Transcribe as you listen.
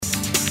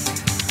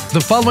The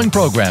following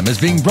program is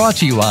being brought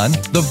to you on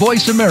the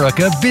Voice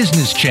America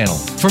Business Channel.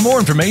 For more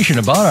information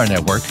about our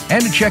network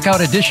and to check out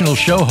additional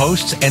show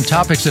hosts and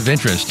topics of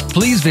interest,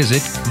 please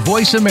visit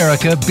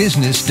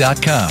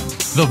voiceamericabusiness.com.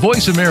 The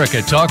Voice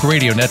America Talk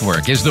Radio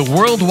Network is the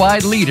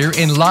worldwide leader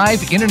in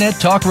live Internet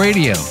talk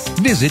radio.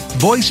 Visit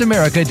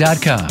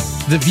voiceamerica.com.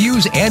 The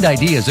views and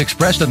ideas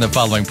expressed on the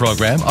following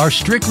program are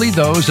strictly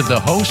those of the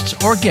hosts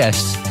or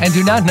guests and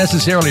do not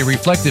necessarily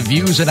reflect the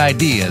views and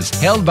ideas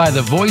held by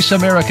the Voice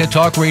America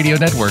Talk Radio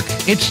Network,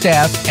 its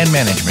staff, and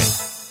management.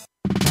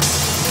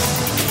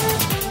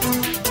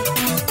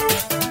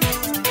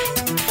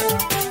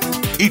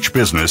 Each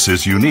business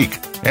is unique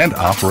and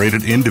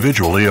operated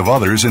individually of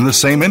others in the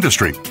same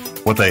industry.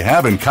 What they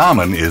have in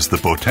common is the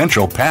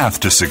potential path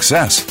to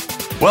success.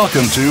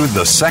 Welcome to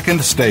The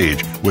Second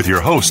Stage with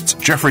your hosts,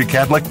 Jeffrey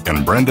Cadlick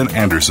and Brendan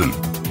Anderson.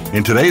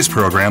 In today's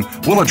program,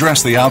 we'll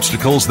address the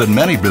obstacles that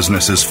many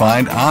businesses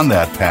find on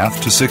that path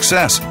to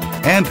success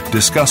and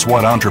discuss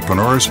what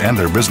entrepreneurs and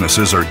their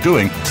businesses are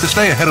doing to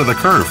stay ahead of the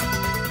curve.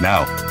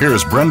 Now,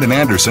 here's Brendan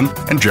Anderson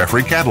and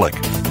Jeffrey Cadlick.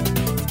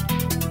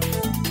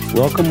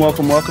 Welcome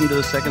to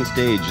The Second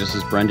Stage. This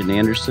is Brendan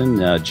Anderson.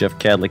 Jeff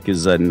Cadlick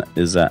is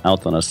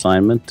out on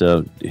assignment,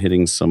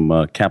 hitting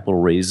some capital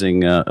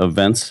raising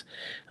events.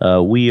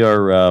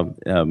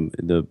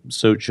 The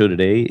show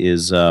today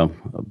is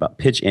about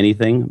Pitch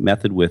Anything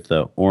method with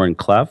Oren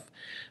Klaff.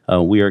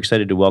 We are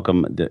excited to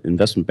welcome the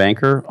investment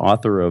banker,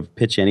 author of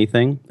Pitch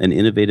Anything, an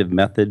innovative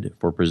method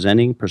for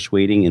presenting,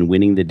 persuading, and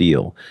winning the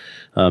deal.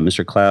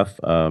 Mr. Klaff,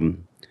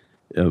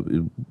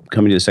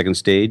 coming to the second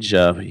stage,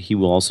 he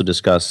will also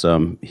discuss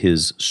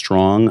his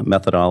S.T.R.O.N.G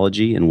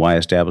methodology and why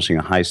establishing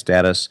a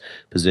high-status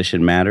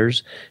position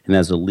matters, and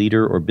as a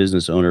leader or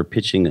business owner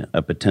pitching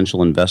a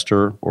potential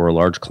investor or a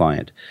large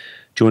client.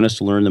 Join us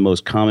to learn the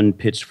most common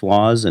pitch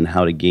flaws and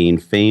how to gain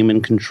fame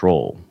and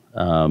control.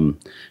 Don't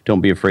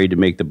be afraid to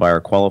make the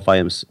buyer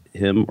qualify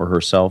him or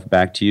herself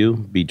back to you.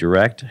 Be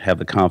direct, have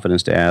the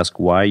confidence to ask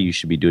why you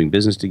should be doing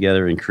business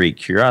together, and create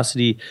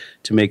curiosity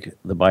to make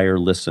the buyer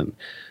listen.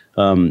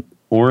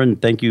 Oren,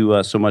 thank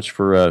you so much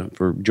for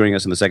joining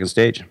us in the second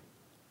stage.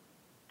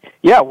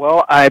 Yeah,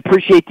 well, I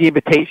appreciate the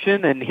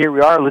invitation, and here we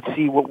are. Let's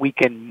see what we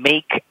can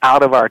make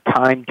out of our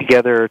time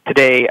together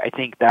today. I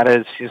think that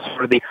is just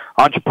sort of the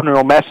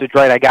entrepreneurial message,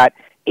 right? I got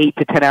 8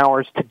 to 10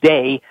 hours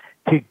today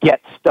to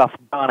get stuff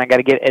done. I got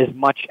to get as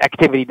much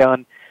activity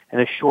done in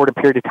as short a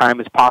period of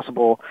time as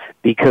possible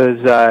because,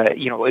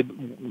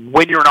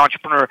 when you're an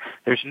entrepreneur,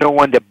 there's no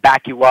one to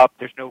back you up.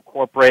 There's no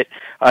corporate,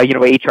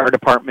 HR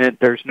department.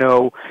 There's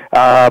no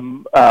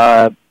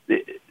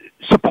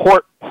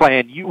support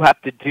plan. You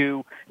have to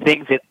do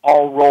things that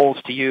all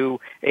rolls to you,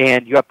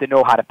 and you have to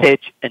know how to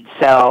pitch and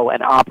sell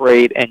and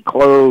operate and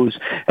close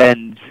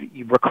and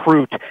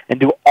recruit and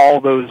do all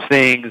those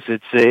things.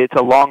 It's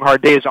a long,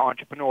 hard day as an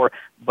entrepreneur,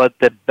 but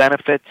the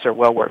benefits are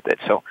well worth it.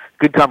 So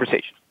good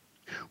conversation.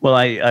 Well,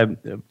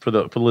 for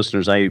the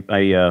listeners, I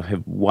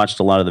have watched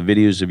a lot of the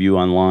videos of you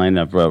online.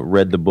 I've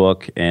read the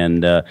book,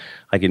 and I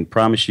can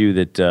promise you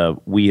that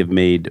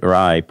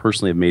I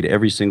personally have made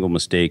every single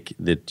mistake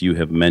that you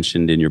have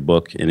mentioned in your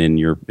book and in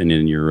your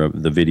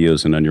the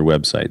videos and on your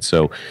website.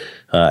 So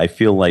I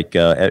feel like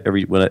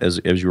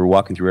as you were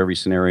walking through every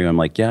scenario, I'm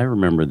like, yeah, I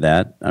remember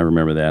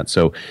that.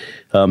 So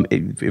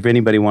if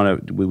anybody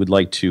would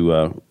like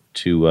to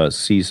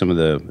see some of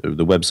the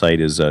website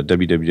is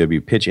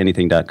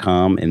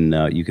www.pitchanything.com,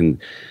 and you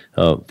can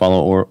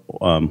follow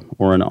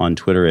Oren on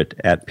Twitter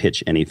at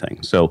Pitch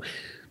Anything. So,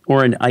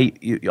 Oren,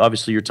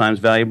 obviously your time's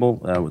valuable.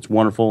 It's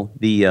wonderful.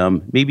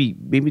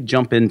 Maybe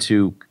jump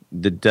into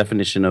the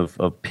definition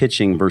of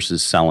pitching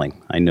versus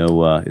selling. I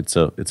know it's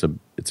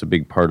a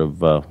big part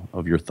of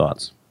your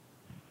thoughts.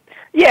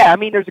 Yeah, I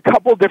mean, there's a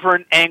couple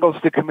different angles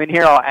to come in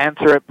here. I'll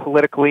answer it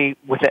politically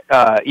with,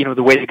 the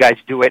way the guys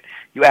do it.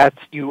 You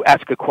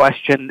ask a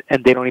question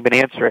and they don't even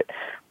answer it.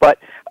 But,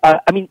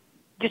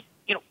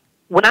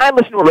 when I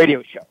listen to a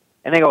radio show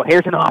and they go,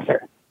 here's an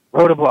author,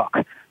 wrote a book,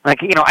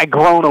 I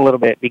groan a little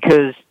bit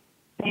because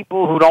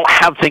people who don't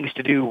have things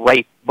to do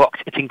write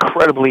books. It's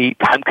incredibly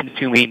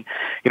time-consuming,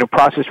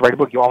 process to write a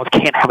book. You almost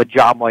can't have a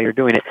job while you're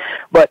doing it.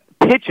 But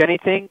Pitch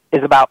Anything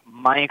is about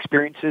my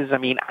experiences. I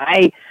mean,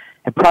 I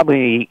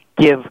probably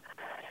give,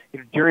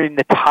 during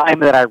the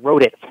time that I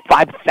wrote it,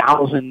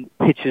 5,000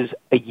 pitches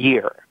a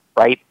year,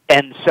 right?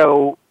 And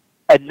so,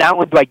 and not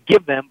only do I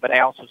give them, but I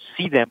also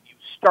see them. You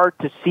start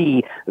to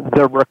see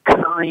the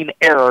recurring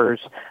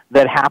errors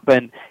that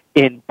happen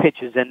in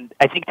pitches. And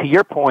I think to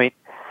your point,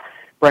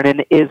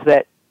 Brennan, is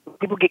that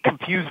people get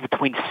confused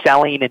between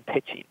selling and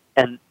pitching.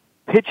 And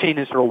pitching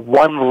is sort of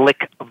one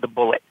lick of the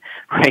bullet,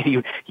 right?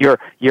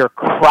 You're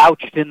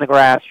crouched in the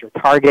grass. Your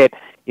target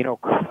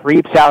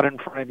creeps out in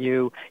front of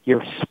you.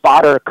 Your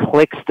spotter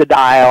clicks the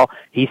dial.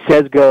 He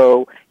says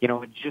go.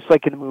 Just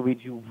like in the movies,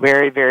 you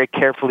very, very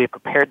carefully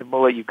prepared the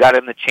bullet. You got it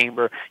in the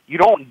chamber. You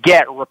don't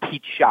get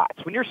repeat shots.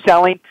 When you're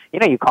selling,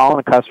 you call in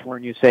a customer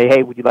and you say,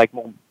 hey, would you like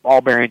more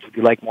ball bearings? Would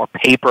you like more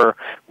paper?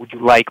 Would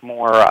you like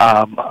more,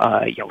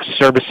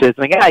 services?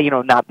 Like,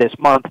 not this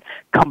month.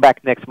 Come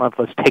back next month.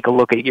 Let's take a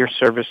look at your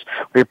service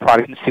or your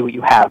product and see what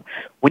you have.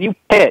 When you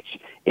pitch,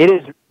 it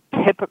is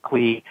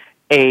typically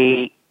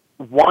a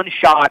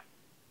one-shot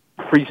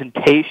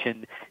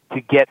presentation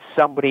to get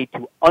somebody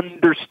to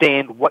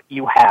understand what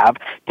you have,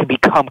 to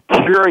become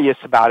curious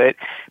about it,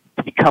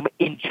 to become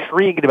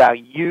intrigued about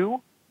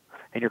you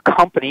and your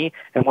company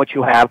and what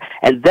you have,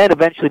 and then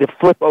eventually to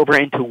flip over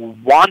into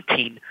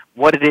wanting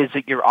what it is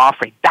that you're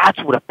offering.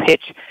 That's what a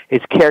pitch is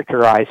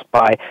characterized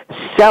by.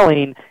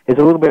 Selling is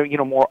a little bit,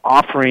 more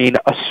offering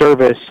a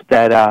service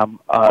that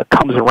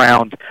comes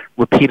around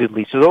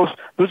repeatedly. So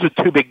those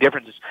are two big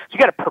differences. So you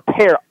got to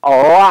prepare a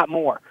lot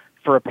more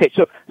for a pitch.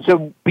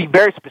 So be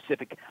very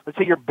specific. Let's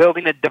say you're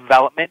building a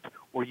development,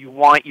 or you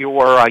want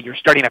you're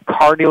starting a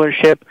car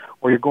dealership,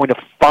 or you're going to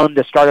fund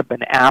a startup,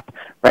 an app,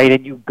 right?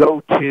 And you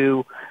go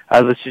to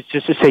let's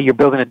just to say you're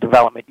building a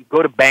development. You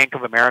go to Bank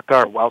of America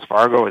or Wells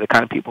Fargo, or the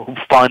kind of people who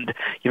fund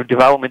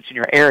developments in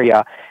your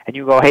area, and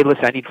you go, hey,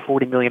 listen, I need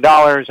 $40 million.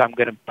 I'm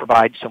going to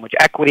provide so much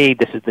equity.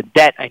 This is the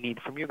debt I need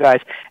from you guys.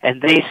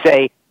 And they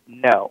say,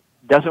 no,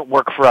 doesn't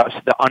work for us.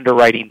 The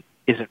underwriting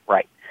isn't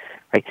right.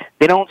 Right?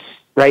 They don't.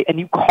 Right, and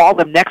you call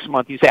them next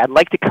month. You say, "I'd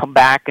like to come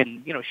back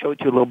and show it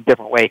to you a little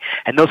different way."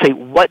 And they'll say,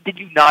 "What did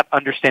you not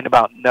understand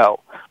about no?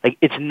 Like,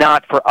 it's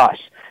not for us."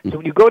 So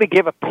when you go to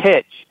give a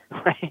pitch,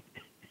 right,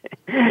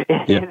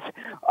 it is.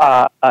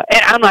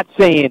 And I'm not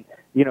saying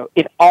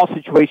in all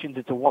situations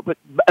it's a one. But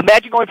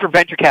imagine going for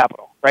venture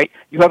capital. Right,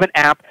 you have an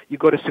app. You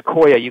go to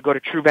Sequoia. You go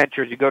to True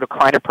Ventures. You go to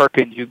Kleiner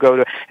Perkins. You go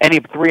to any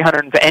of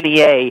 300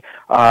 NEA,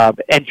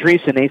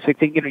 Andreessen.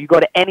 You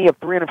go to any of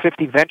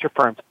 350 venture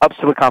firms up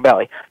Silicon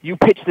Valley. You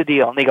pitch the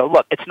deal, and they go,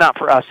 "Look, it's not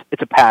for us.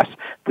 It's a pass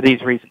for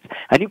these reasons."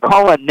 And you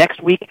call them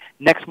next week,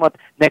 next month,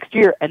 next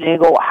year, and they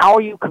go, "How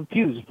are you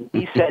confused?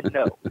 We said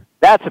no."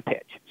 That's a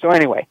pitch. So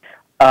anyway,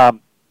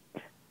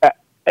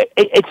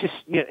 it's just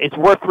it's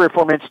worth 3 or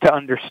 4 minutes to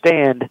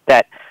understand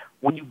that.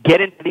 When you get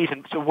into these,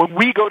 and so when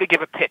we go to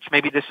give a pitch,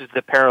 maybe this is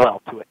the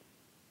parallel to it.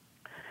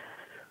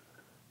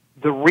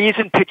 The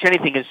reason Pitch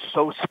Anything is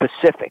so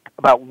specific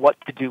about what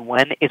to do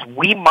when is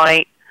we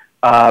might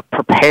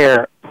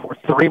prepare for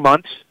 3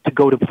 months to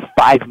go to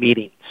 5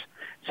 meetings.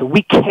 So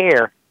we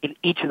care in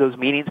each of those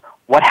meetings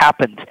what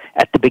happens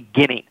at the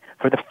beginning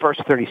for the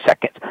first 30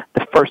 seconds,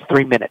 the first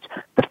 3 minutes,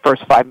 the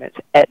first 5 minutes.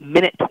 At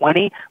minute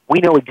 20, we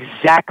know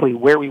exactly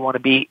where we want to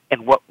be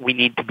and what we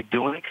need to be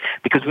doing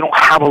because we don't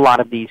have a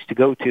lot of these to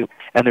go to,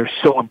 and they're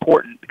so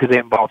important because they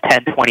involve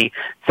 10, 20,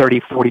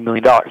 30, $40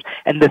 million.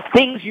 And the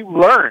things you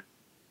learn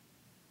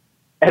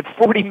at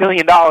 $40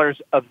 million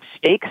of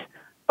stakes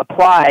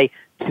apply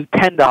to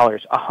 $10,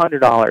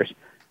 $100,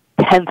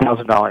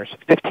 $10,000,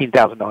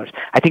 $15,000.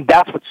 I think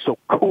that's what's so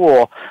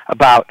cool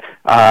about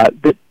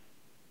the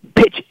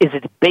pitch is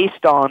it's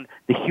based on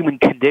the human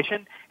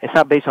condition. It's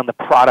not based on the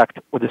product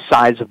or the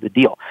size of the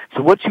deal.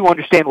 So once you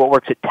understand what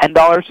works at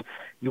 $10,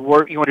 you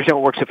understand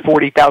what works at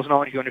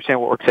 $40,000. You understand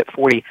what works at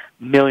 $40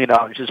 million.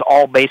 It's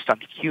all based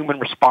on human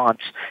response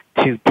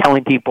to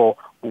telling people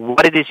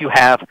what it is you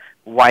have,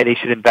 why they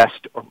should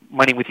invest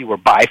money with you or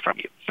buy from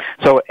you.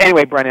 So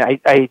anyway, Brennan,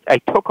 I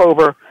took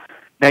over.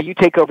 Now you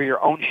take over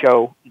your own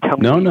show and tell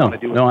me what you want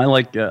to do. No, I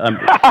like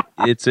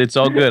it's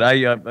all good.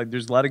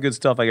 There's a lot of good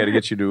stuff I got to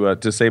get you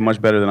to say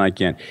much better than I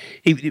can.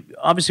 Hey,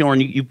 obviously, Oren,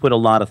 you put a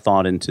lot of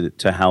thought into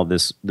how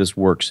this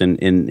works and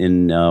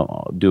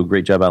do a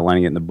great job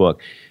outlining it in the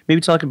book. Maybe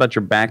talk about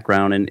your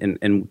background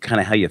and kind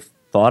of how you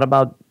thought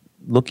about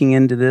looking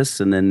into this,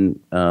 and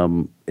then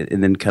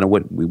kind of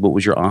what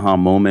was your aha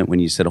moment when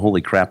you said,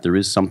 "Holy crap, there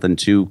is something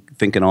to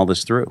thinking all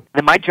this through."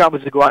 And my job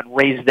was to go out and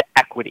raise the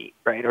equity,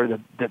 right, or the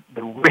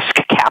risk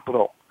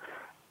capital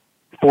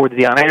for the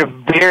deal. And I had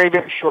a very,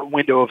 very short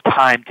window of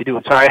time to do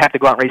it. So I had to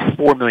go out and raise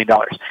 $4 million,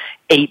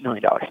 $8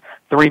 million,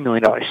 $3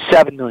 million,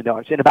 $7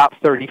 million in about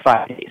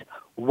 35 days.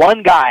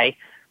 One guy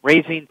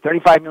raising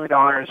 $35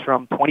 million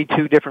from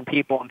 22 different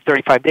people in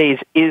 35 days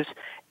is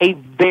a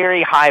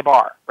very high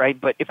bar, right?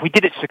 But if we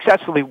did it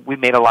successfully, we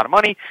made a lot of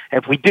money.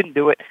 And if we didn't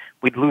do it,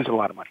 we'd lose a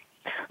lot of money.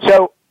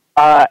 So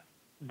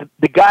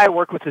the guy I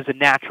worked with is a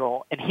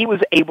natural, and he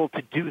was able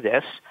to do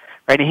this,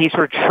 right? And he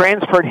sort of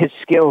transferred his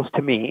skills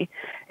to me.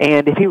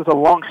 And if he was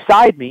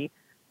alongside me,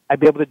 I'd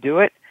be able to do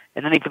it.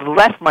 And then if he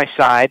left my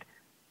side,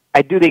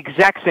 I'd do the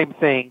exact same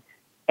thing,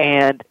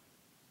 and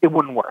it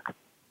wouldn't work.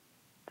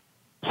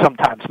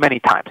 Sometimes, many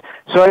times.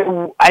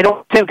 So I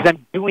don't think because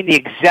I'm doing the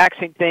exact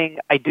same thing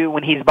I do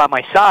when he's by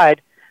my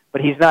side,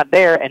 but he's not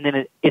there, and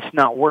then it's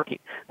not working.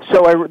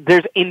 So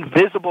there's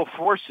invisible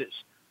forces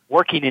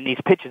working in these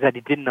pitches that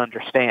he didn't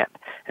understand.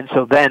 And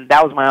so then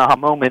that was my aha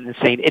moment in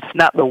saying, it's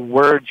not the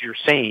words you're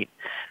saying,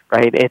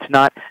 right? It's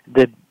not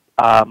the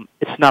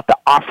It's not the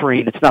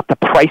offering. It's not the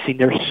pricing.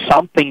 There's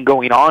something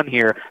going on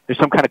here. There's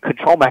some kind of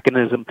control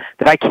mechanism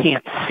that I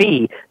can't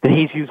see that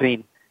he's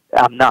using.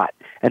 I'm not.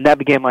 And that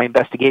began my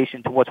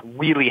investigation to what's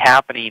really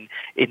happening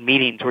in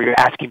meetings where you're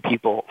asking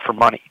people for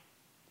money.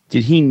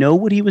 Did he know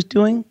what he was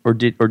doing, or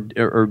had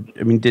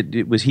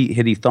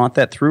he thought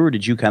that through, or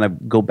did you kind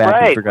of go back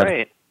and figure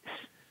out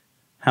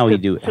how he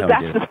do it? So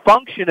that's the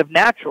function of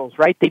naturals,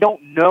 right? They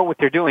don't know what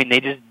they're doing;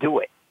 they just do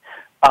it,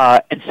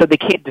 and so they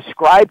can't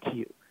describe to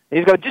you. They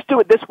just go, just do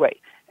it this way,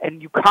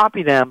 and you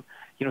copy them.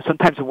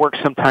 Sometimes it works,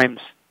 sometimes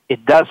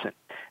it doesn't.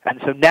 And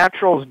so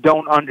naturals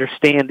don't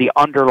understand the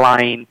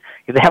underlying.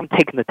 They haven't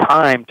taken the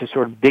time to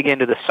sort of dig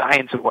into the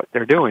science of what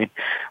they're doing,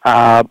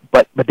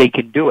 but they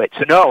can do it.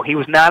 So no, he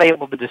was not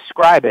able to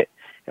describe it.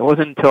 It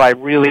wasn't until I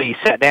really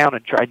sat down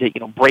and tried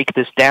to break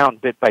this down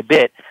bit by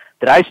bit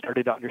that I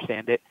started to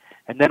understand it,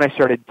 and then I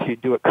started to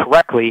do it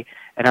correctly.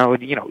 And I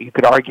would, you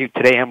could argue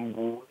today I'm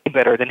way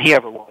better than he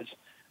ever was.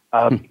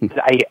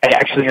 I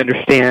actually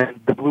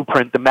understand the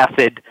blueprint, the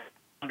method,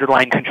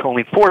 underlying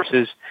controlling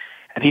forces,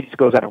 and he just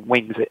goes out and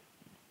wings it.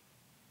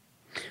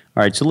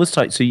 All right, so let's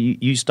talk. So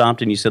you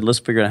stopped and you said, let's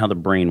figure out how the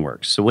brain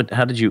works. So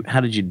how did you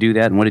do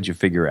that, and what did you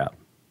figure out?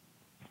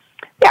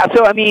 Yeah,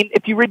 so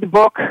if you read the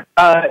book,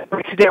 it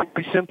breaks it down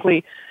pretty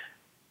simply.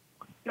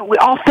 We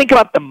all think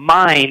about the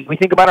mind. We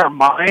think about our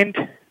mind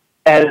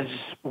as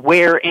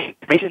where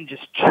information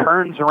just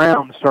churns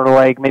around, sort of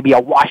like maybe a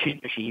washing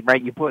machine,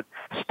 right? You put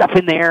stuff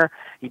in there,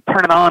 you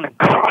turn it on, and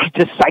it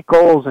just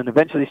cycles, and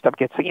eventually stuff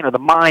gets, the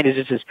mind is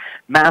just this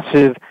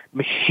massive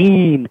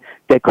machine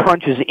that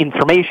crunches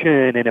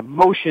information and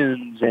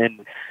emotions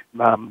and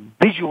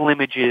visual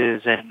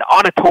images and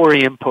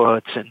auditory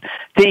inputs and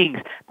things.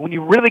 When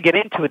you really get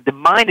into it, the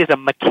mind is a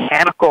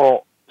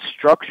mechanical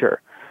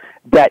structure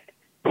that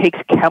takes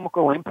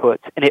chemical inputs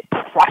and it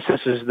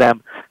processes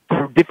them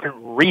through different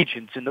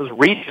regions, and those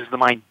regions of the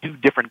mind do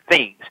different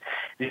things.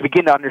 As you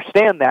begin to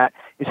understand that,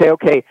 you say,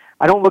 okay,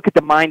 I don't look at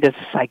the mind as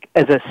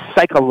a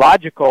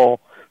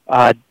psychological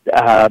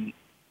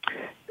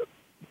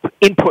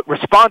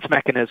input-response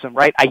mechanism,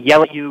 right? I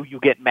yell at you, you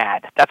get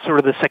mad. That's sort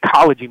of the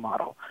psychology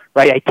model,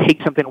 right? I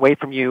take something away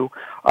from you,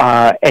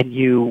 and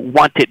you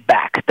want it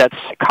back. That's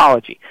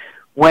psychology.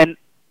 When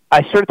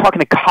I started talking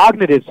to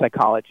cognitive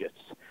psychologists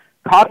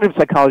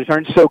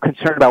aren't so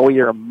concerned about what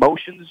your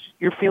emotions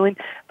you're feeling,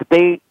 but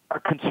they are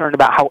concerned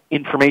about how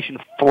information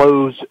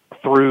flows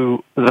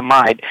through the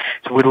mind.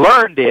 So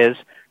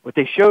what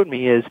they showed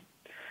me is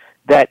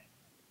that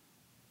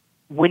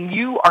when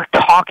you are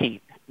talking,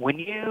 when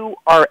you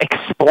are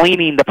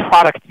explaining the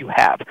product you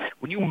have,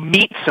 when you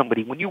meet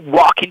somebody, when you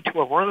walk into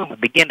a room and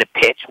begin to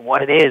pitch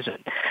what it is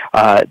and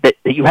that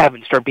you have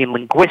and start being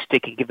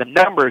linguistic and give them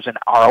numbers and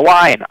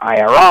ROI and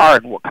IRR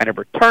and what kind of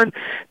return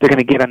they're going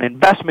to get on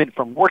investment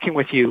from working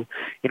with you,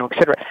 et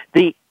cetera.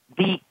 The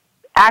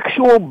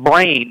actual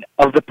brain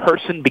of the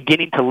person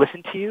beginning to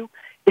listen to you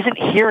isn't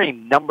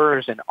hearing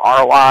numbers and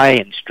ROI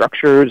and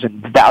structures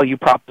and value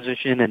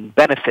proposition and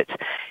benefits.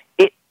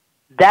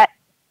 That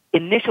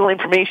initial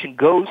information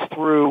goes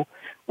through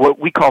what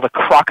we call the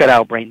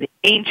crocodile brain, the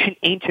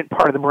ancient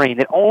part of the brain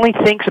that only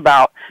thinks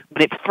about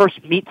when it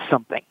first meets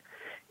something.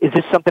 Is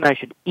this something I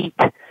should eat?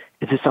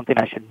 Is this something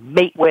I should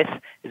mate with?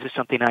 Is this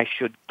something I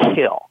should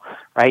kill?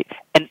 Right?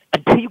 And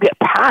until you get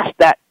past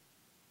that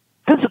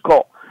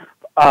physical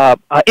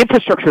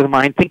infrastructure of the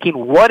mind, thinking,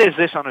 what is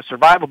this on a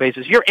survival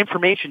basis, your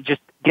information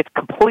just gets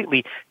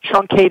completely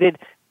truncated,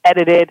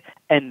 edited,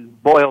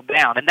 and boiled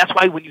down. And that's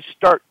why when you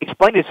start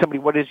explaining to somebody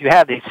what it is you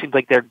have, it seems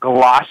like they're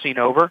glossing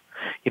over,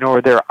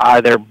 or their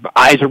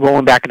eyes are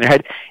rolling back in their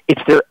head.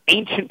 It's their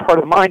ancient part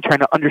of the mind trying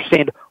to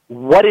understand,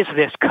 what is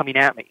this coming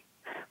at me?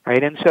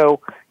 Right? And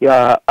so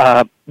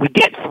we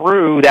get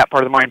through that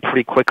part of the mind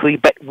pretty quickly,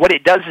 but what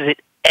it does is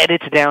it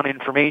edits down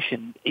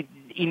information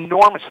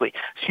enormously.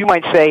 So you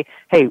might say,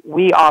 hey,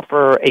 we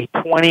offer a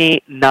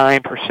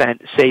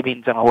 29%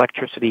 savings on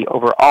electricity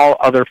over all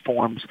other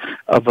forms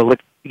of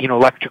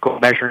electrical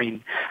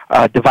measuring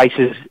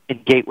devices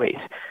and gateways.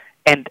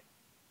 And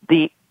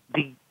the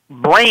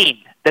brain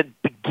that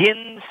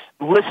begins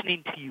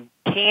listening to you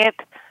can't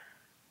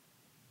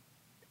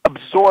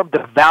absorb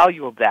the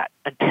value of that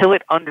until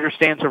it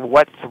understands of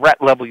what threat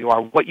level you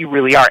are, what you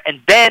really are. And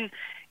then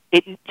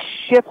it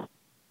shifts.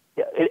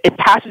 It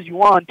passes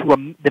you on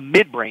to the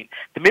midbrain.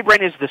 The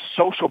midbrain is the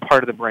social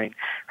part of the brain,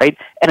 right?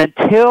 And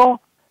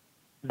until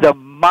the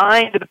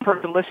mind of the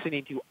person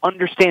listening to you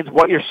understands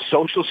what your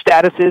social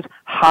status is,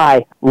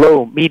 high,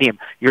 low, medium.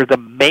 You're the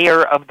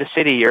mayor of the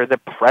city. You're the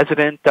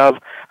president of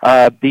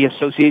the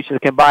association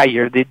that can buy.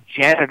 You're the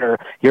janitor.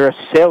 You're a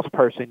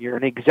salesperson. You're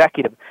an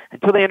executive.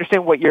 Until they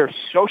understand what your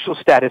social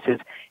status is,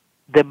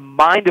 the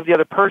mind of the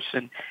other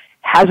person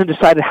hasn't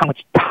decided how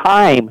much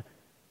time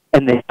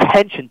and the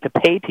attention to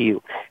pay to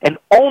you. And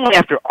only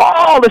after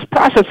all this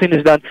processing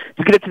is done,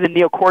 you get it to the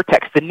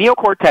neocortex. The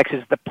neocortex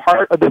is the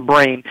part of the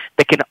brain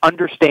that can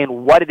understand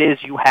what it is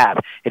you have.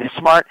 It is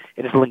smart,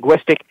 it is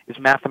linguistic, it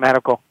is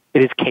mathematical,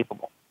 it is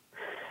capable.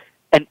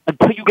 And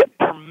until you get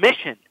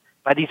permission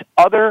by these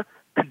other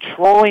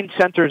controlling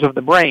centers of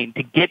the brain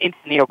to get into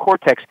the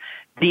neocortex,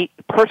 the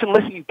person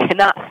listening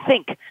cannot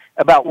think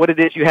about what it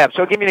is you have.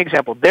 So I'll give you an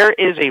example. There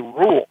is a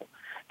rule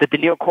that the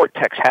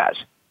neocortex has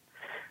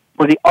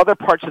for the other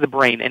parts of the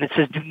brain, and it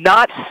says, do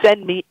not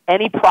send me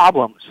any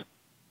problems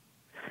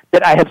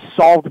that I have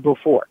solved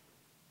before.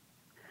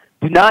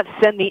 Do not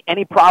send me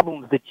any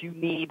problems that you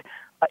need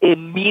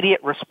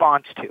immediate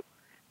response to.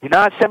 Do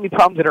not send me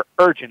problems that are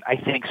urgent. I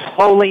think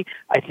slowly.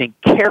 I think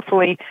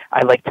carefully.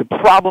 I like to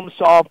problem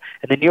solve,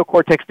 and the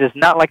neocortex does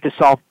not like to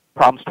solve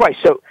problems twice.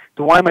 So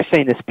why am I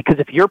saying this? Because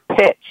if your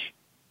pitch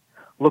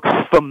looks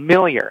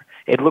familiar,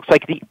 it looks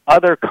like the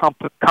other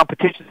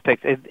competition's pitch.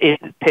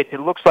 It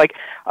looks like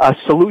a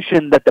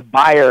solution that the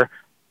buyer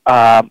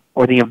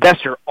or the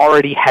investor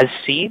already has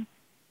seen.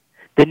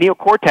 The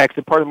neocortex,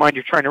 the part of the mind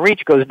you're trying to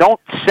reach, goes, don't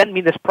send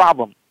me this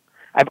problem.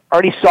 I've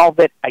already solved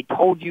it. I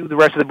told you, the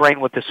rest of the brain,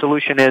 what the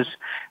solution is,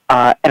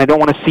 and I don't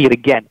want to see it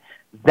again.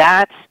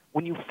 That's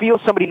when you feel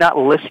somebody not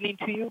listening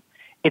to you,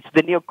 it's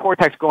the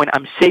neocortex going,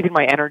 I'm saving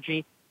my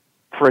energy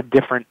for a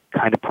different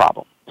kind of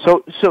problem.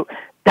 So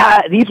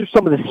these are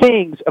some of the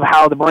things of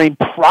how the brain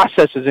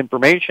processes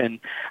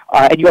information,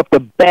 and you have to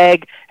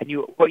beg, and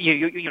you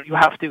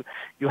have to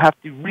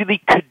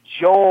really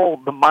cajole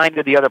the mind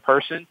of the other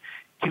person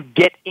to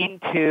get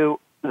into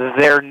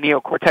their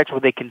neocortex where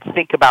they can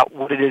think about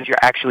what it is you're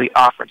actually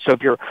offering. So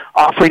if your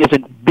offering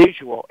isn't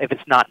visual, if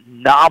it's not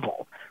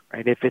novel,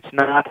 right, if it's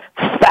not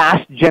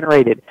fast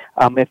generated,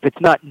 if it's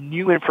not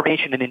new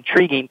information and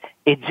intriguing,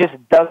 it just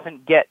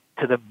doesn't get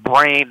to the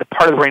brain, the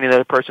part of the brain of the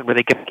other person where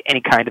they can make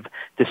any kind of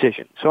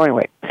decision. So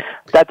anyway,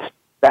 that's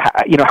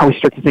how we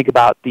start to think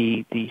about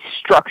the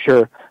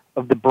structure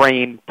of the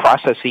brain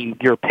processing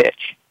your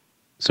pitch.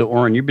 So,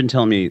 Oren, you've been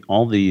telling me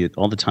all the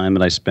time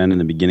that I spend in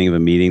the beginning of a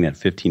meeting, that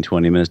 15,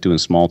 20 minutes doing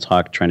small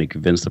talk, trying to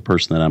convince the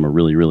person that I'm a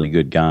really, really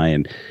good guy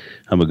and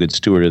I'm a good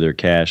steward of their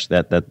cash,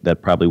 that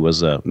probably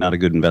was not a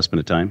good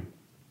investment of time?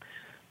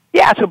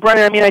 Yeah, so,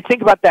 Brennan, I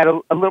think about that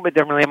a little bit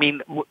differently.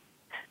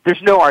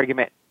 There's no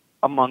argument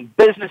among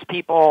business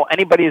people,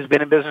 anybody who's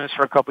been in business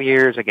for a couple of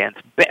years, against,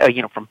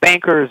 from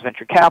bankers,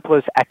 venture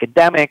capitalists,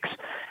 academics,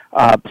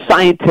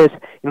 scientists,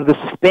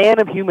 the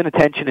span of human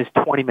attention is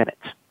 20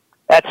 minutes.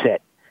 That's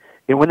it.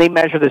 When they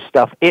measure this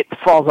stuff, it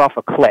falls off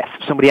a cliff,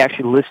 somebody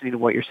actually listening to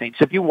what you're saying.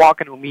 So if you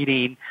walk into a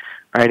meeting,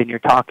 right, and you're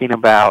talking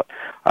about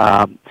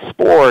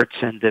sports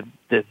and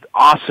the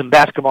awesome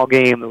basketball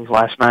game that was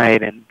last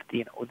night and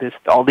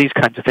all these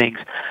kinds of things,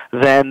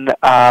 then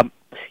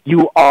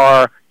you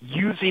are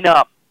using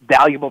up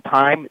valuable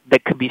time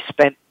that could be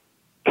spent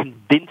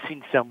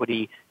convincing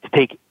somebody to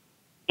take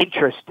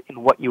interest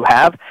in what you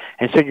have,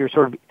 and so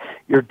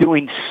you're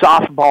doing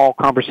softball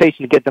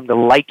conversation to get them to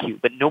like you.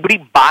 But nobody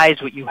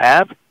buys what you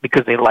have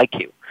because they like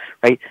you,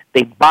 right?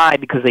 They buy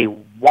because they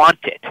want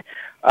it.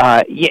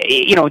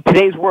 In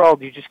today's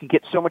world, you just can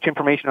get so much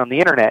information on the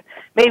internet.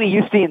 Maybe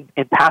you see in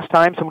past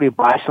times somebody would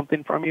buy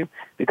something from you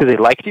because they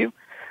liked you,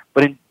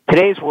 but in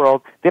today's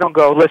world, they don't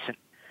go, listen,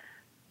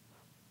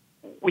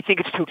 we think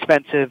it's too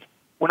expensive.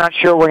 We're not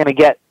sure we're going to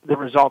get the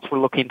results we're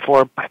looking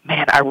for, but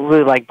man, I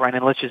really like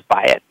Brennan. Let's just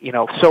buy it.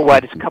 So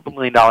what? It's a couple $1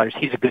 million.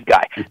 He's a good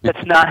guy.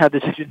 That's not how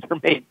decisions are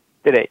made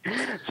today.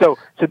 So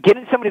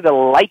getting somebody to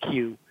like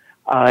you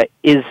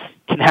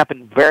can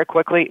happen very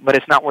quickly, but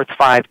it's not worth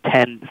 5,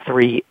 10,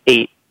 3,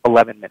 8,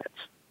 11 minutes.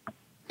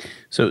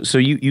 So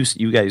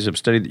you guys have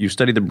studied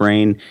the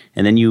brain,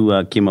 and then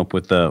you came up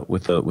with the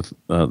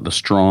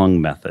S.T.R.O.N.G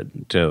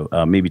method. To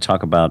maybe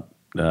talk about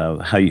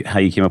how you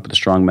came up with the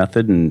S.T.R.O.N.G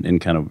method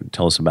and kind of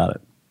tell us about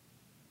it.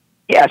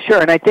 Yeah, sure.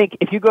 And I think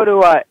if you go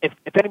to, if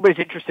anybody's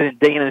interested in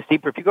digging this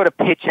deeper, if you go to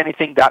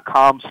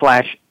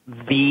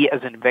pitchanything.com/V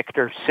as in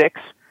Victor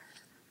 6,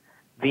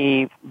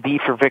 V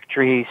for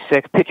victory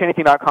 6,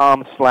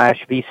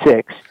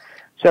 pitchanything.com/V6.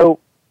 So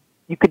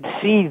you could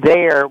see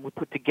there, I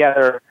put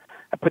together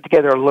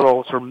a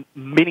little sort of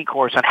mini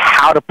course on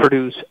how to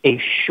produce a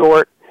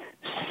short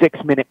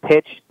 6-minute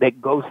pitch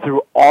that goes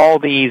through all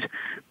these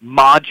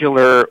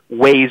modular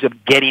ways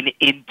of getting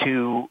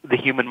into the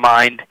human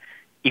mind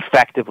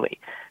effectively.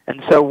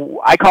 And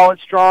so I call it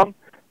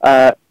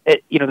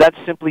S.T.R.O.N.G. That's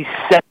simply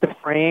set the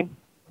frame,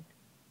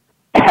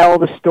 tell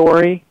the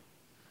story,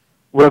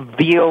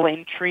 reveal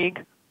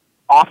intrigue,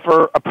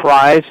 offer a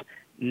prize,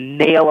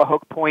 nail a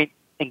hook point,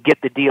 and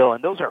get the deal.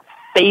 And those are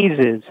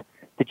phases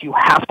that you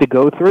have to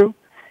go through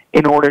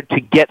in order to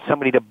get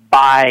somebody to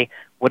buy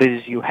what it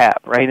is you have,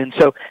 right? And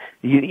so,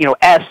 S in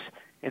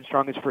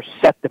S.T.R.O.N.G is for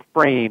set the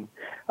frame.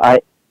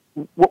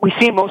 What we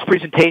see in most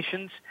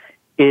presentations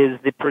is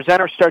the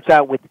presenter starts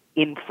out with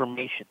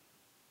information,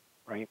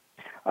 right?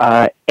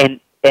 And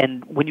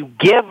when you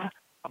give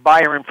a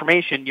buyer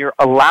information, you're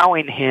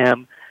allowing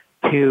him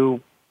to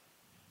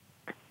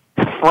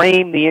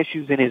frame the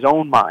issues in his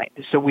own mind.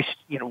 So we're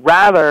in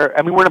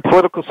a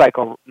political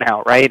cycle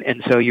now, right?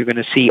 And so you're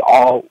going to see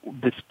all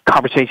this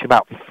conversation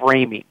about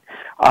framing.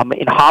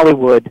 In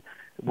Hollywood,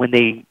 when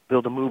they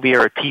build a movie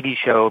or a TV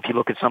show, if you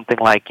look at something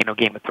like,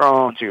 Game of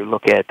Thrones, or you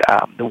look at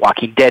The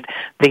Walking Dead,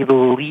 they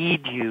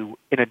lead you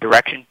in a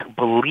direction to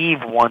believe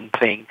one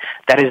thing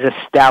that is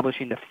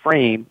establishing the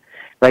frame,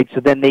 right?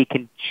 So then they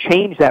can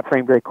change that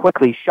frame very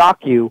quickly, shock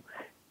you,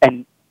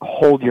 and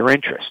hold your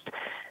interest.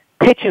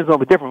 Pitch is a little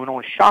bit different. We don't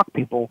want to shock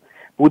people,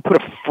 but we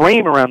put a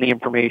frame around the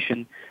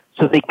information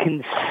so they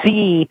can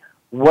see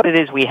what it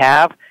is we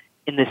have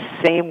in the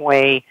same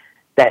way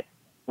that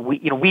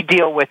we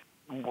deal with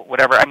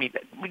whatever. I mean,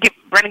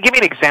 Brendan, give me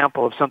an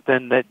example of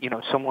something that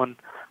someone,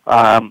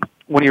 one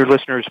of your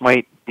listeners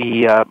might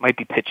be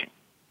pitching.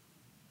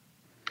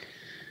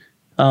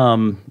 Let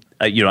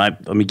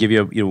me give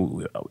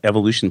you,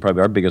 evolution.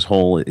 Probably our biggest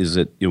hole is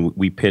that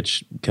we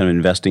pitch kind of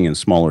investing in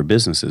smaller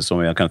businesses. So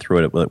I'll kind of throw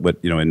it at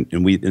what and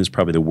it's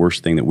probably the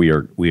worst thing that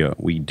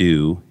we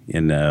do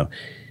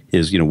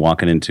is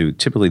walking into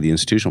typically the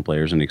institutional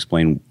players and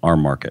explain our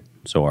market.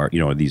 So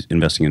these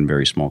investing in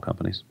very small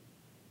companies.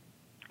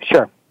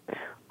 Sure.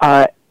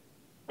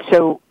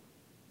 So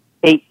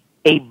a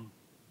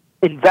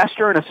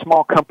investor in a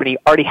small company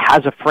already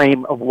has a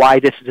frame of why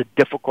this is a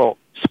difficult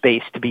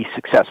space to be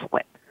successful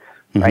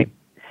in, right?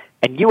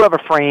 And you have a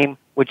frame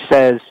which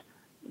says,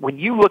 when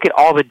you look at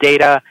all the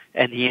data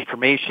and the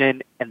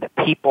information and the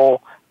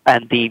people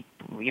and the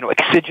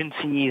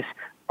exigencies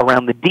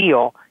around the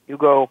deal, you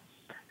go,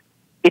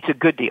 it's a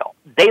good deal.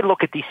 They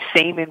look at the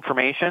same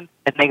information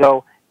and they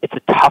go, it's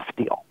a tough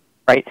deal,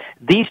 right?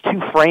 These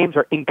two frames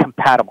are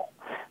incompatible.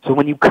 So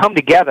when you come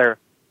together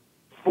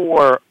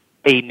for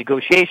a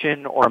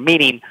negotiation or a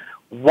meeting,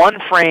 one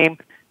frame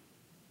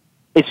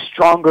is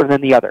stronger than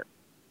the other.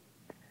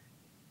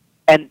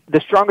 And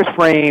the strongest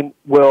frame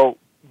will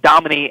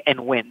dominate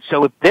and win.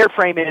 So if their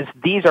frame is,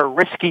 these are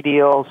risky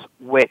deals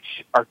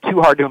which are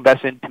too hard to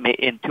invest in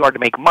and too hard to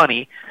make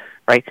money,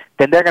 right,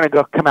 then they're going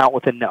to come out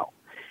with a no.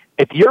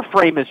 If your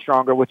frame is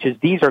stronger, which is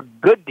these are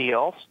good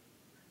deals,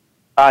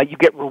 you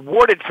get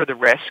rewarded for the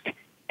risk,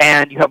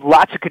 and you have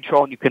lots of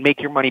control, and you can make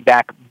your money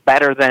back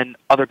better than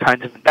other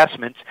kinds of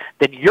investments,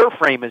 then your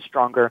frame is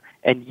stronger,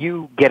 and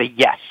you get a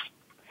yes,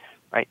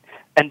 right?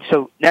 And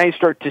so now you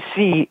start to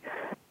see,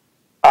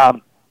 so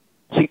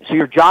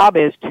your job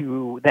is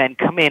to then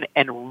come in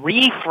and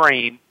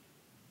reframe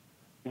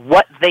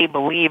what they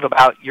believe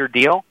about your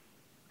deal.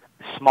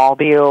 Small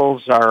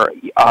deals are,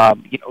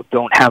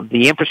 don't have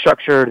the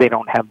infrastructure, they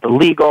don't have the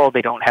legal,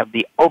 they don't have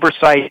the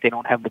oversight, they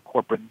don't have the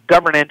corporate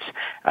governance,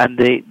 and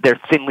they're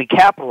thinly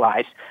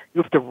capitalized.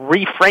 You have to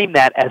reframe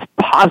that as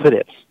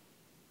positives.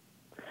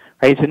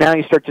 Right? So now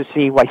you start to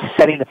see why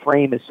setting the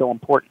frame is so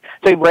important.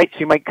 So you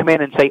might come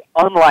in and say,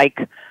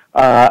 unlike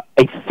a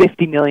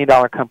 $50 million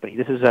company,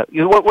 this is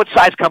what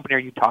size company are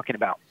you talking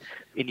about?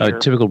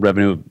 Typical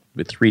revenue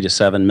with $3 to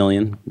 $7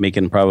 million,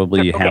 making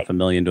probably $500,000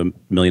 to $1.5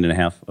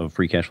 million of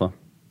free cash flow.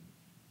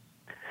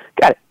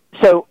 Got it.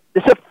 So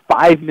this is a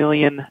 $5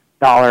 million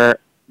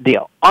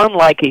deal,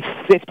 unlike a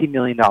 $50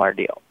 million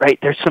deal, right?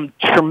 There's some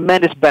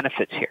tremendous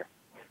benefits here,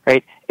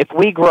 right? If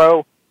we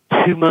grow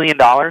 $2 million,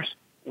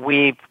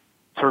 we've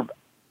sort of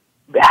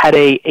had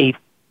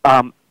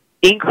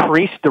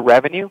increased the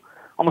revenue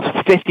almost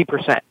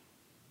 50%,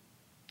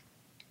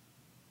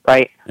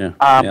 right? Yeah,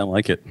 I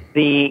like it.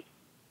 The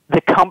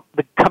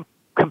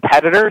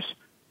competitors,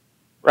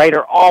 right,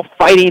 are all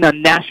fighting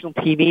on national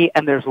TV,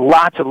 and there's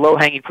lots of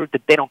low-hanging fruit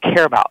that they don't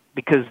care about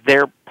because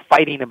they're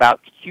fighting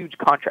about huge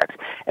contracts.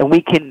 And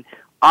we can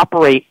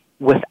operate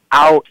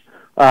without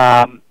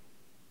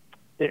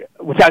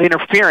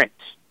interference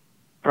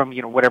from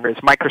whatever it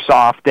is,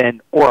 Microsoft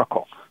and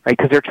Oracle, right?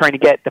 Because they're trying to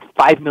get the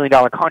 $5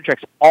 million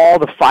contracts. All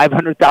the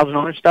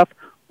 $500,000 stuff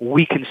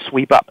we can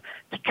sweep up.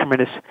 It's a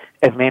tremendous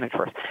advantage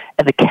for us.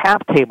 And the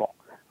cap table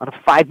on a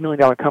 $5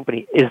 million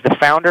company is the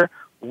founder,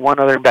 one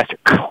other investor.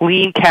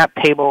 Clean cap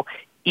table,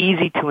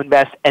 easy to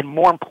invest, and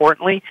more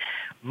importantly,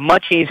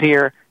 much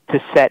easier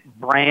to set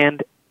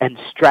brand and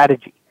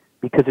strategy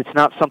because it's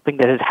not something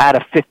that has had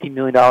a $50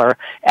 million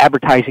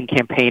advertising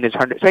campaign as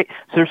hundreds. Right?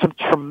 So there's some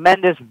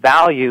tremendous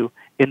value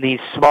in these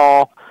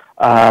small,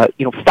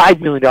 $5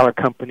 million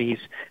companies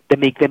that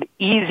make them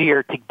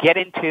easier to get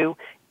into,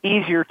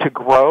 easier to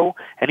grow,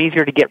 and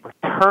easier to get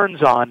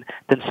returns on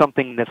than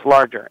something that's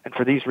larger. And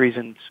for these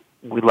reasons,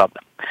 we love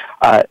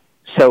them.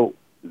 So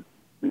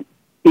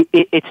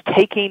it's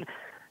taking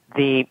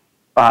the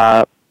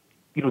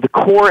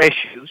core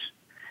issues,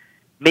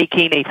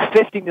 making a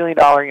 $50 million,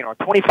 a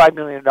 $25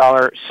 million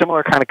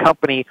similar kind of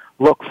company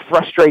look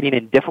frustrating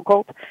and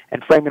difficult,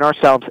 and framing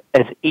ourselves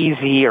as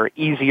easy or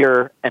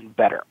easier and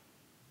better.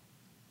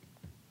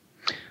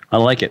 I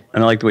like it,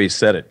 and I like the way you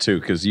said it too,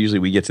 because usually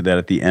we get to that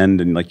at the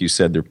end, and like you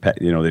said, they've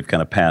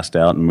kind of passed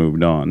out and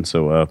moved on.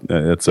 So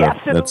it's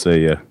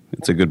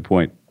a good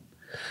point.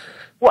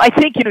 Well, I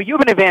think you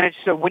have an advantage.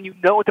 So when you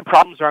know what the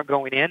problems are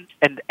going in,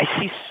 and I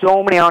see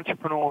so many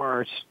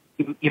entrepreneurs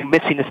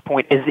missing this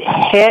point, is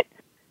hit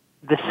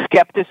the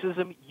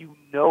skepticism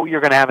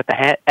you're going to have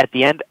at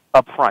the end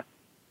up front,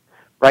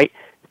 right?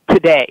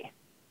 Today,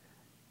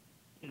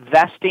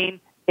 investing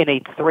in a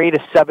 $3 to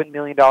 $7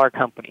 million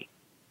company,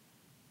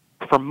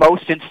 for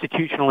most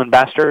institutional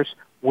investors,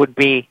 would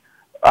be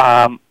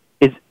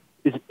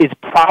is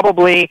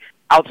probably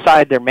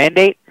outside their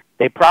mandate.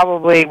 They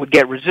probably would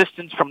get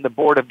resistance from the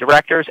board of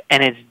directors,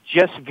 and it's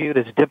just viewed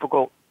as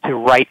difficult to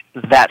write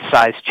that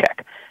size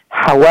check.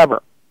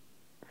 However,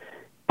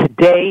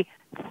 today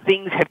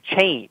things have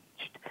changed,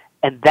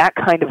 and that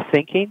kind of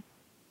thinking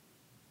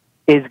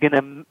is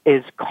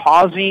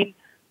causing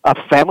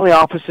family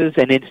offices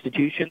and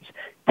institutions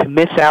to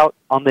miss out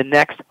on the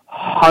next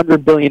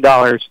 $100 billion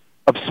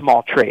of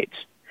small trades.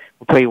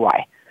 I'll tell you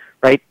why.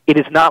 Right? It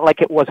is not like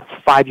it was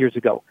 5 years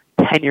ago,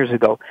 10 years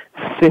ago,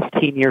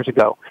 15 years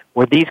ago,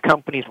 where these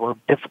companies were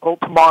difficult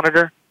to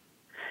monitor.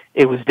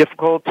 It was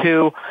difficult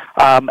to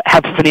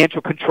have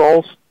financial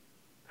controls.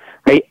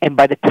 Right? And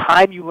by the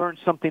time you learned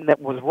something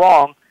that was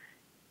wrong,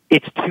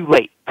 it's too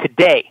late.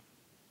 Today,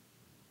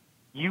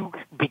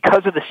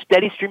 because of the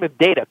steady stream of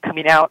data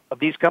coming out of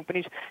these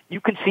companies,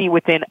 you can see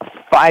within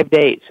 5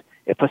 days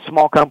if a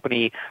small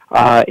company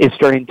is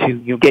starting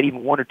to get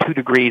even 1 or 2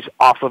 degrees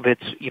off of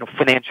its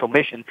financial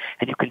mission,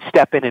 and you can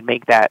step in and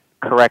make that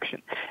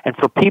correction. And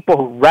for people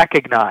who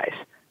recognize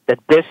that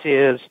this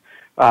is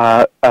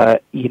a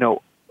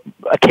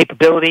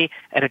capability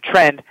and a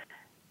trend,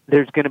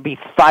 there's going to be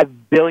 $5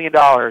 billion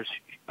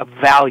of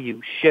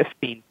value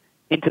shifting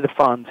into the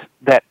funds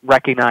that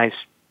recognize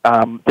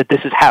that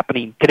this is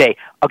happening today.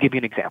 I'll give you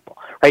an example,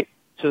 right?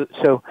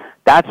 So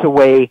that's a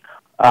way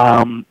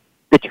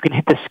that you can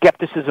hit the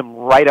skepticism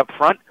right up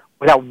front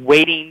without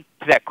waiting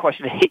for that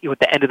question to hit you at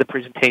the end of the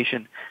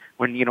presentation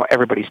when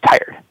everybody's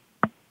tired.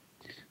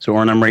 So,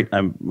 Oren,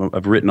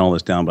 I've written all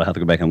this down, but I have to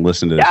go back and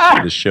listen to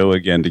this show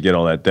again to get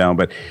all that down.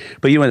 But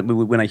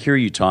when I hear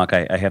you talk,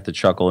 I have to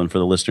chuckle. And for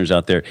the listeners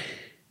out there,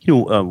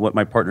 what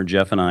my partner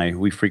Jeff and I,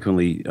 we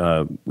frequently,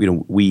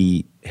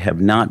 we have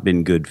not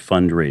been good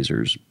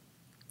fundraisers.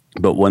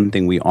 But one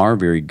thing we are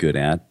very good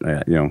at,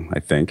 I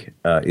think,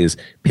 is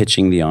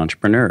pitching the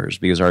entrepreneurs,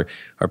 because our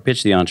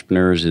pitch to the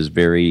entrepreneurs is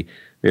very,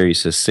 very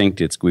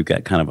succinct. We've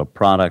got kind of a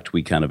product,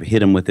 we kind of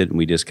hit them with it, and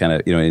we just kind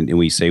of and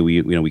we say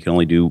we can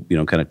only do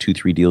kind of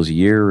 2-3 deals a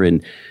year,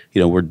 and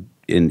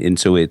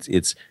so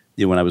it's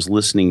when I was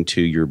listening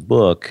to your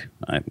book,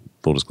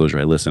 full disclosure,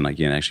 I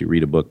can't actually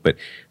read a book, but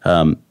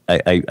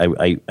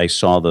I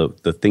saw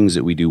the things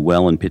that we do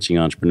well in pitching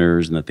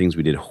entrepreneurs and the things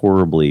we did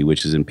horribly,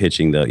 which is in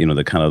pitching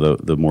the kind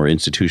of the more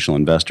institutional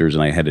investors,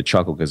 and I had to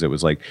chuckle because it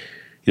was like,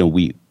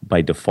 we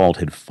by default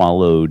had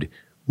followed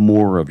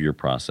more of your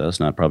process,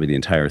 not probably the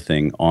entire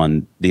thing,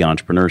 on the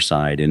entrepreneur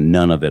side and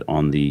none of it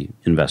on the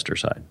investor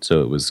side.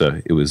 So it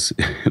was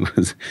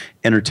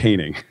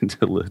entertaining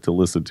to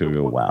listen to.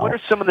 Go, wow. What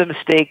are some of the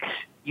mistakes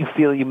you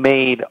feel you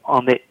made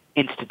on the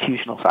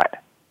institutional side?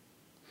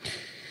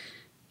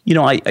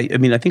 I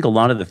mean, I think a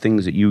lot of the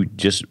things that you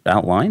just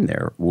outlined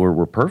there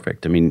were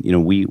perfect. I mean,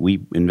 we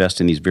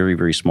invest in these very,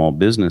 very small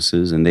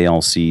businesses, and they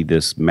all see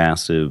this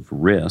massive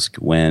risk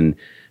when,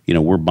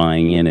 we're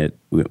buying in at,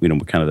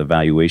 kind of the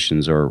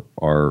valuations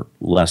are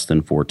less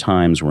than 4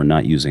 times. We're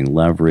not using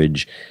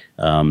leverage.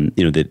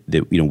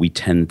 We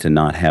tend to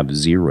not have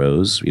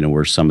zeros,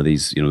 where some of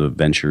these, the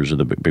ventures are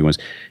the big ones.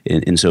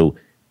 And so,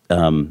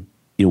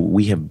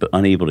 we have been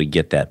unable to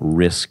get that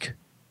risk,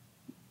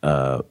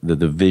 the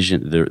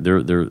vision,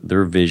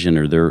 their vision,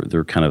 or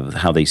their kind of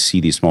how they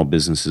see these small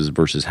businesses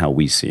versus how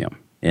we see them.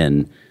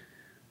 And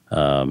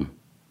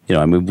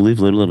we've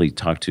literally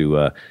talked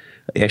to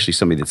actually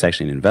somebody that's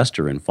actually an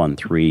investor in Fund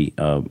 3,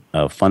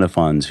 fund of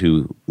funds,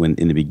 who, when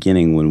in the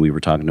beginning when we were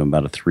talking to them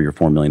about a $3 or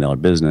 $4 million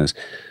business,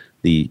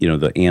 the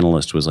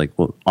analyst was like,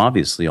 well,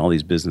 obviously all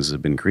these businesses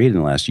have been created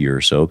in the last year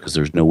or so, because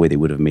there's no way they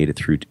would have made it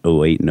through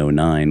 2008 and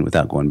 2009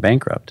 without going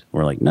bankrupt.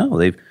 We're like, no,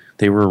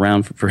 they were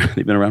around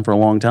they've been around for a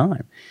long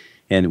time.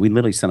 And we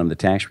literally sent them the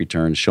tax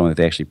returns showing that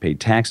they actually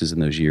paid taxes in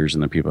those years,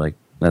 and the people are like,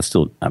 that's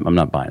still, I'm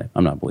not buying it.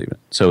 I'm not believing it.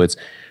 So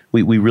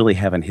we really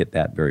haven't hit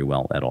that very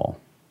well at all.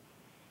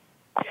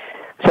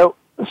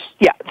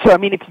 So I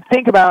mean, if you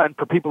think about, and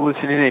for people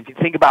listening in, if you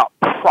think about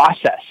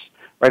process,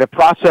 right, a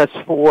process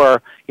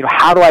for,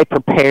 how do I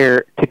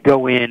prepare to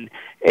go in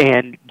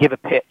and give a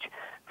pitch?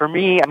 For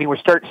me, I mean, we're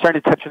starting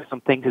to touch on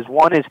some things.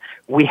 One is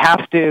we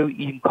have to,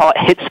 you can call it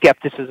hit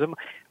skepticism.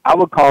 I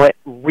would call it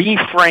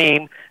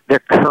reframe their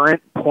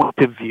current point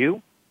of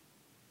view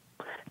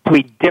to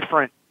a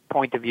different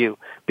point of view.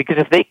 Because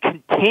if they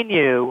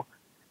continue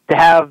to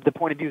have the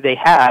point of view they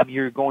have,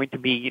 you're going to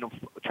be,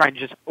 trying to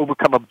just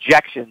overcome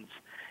objections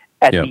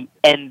at the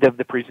end of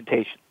the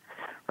presentation,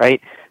 right?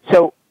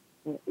 So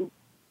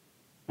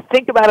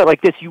think about it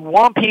like this. You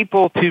want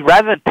people to,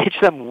 rather than pitch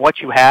them what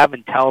you have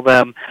and tell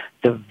them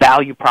the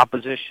value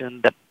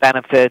proposition, the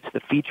benefits, the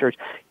features,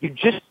 you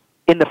just,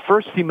 in the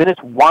first few minutes,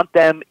 want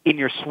them in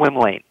your swim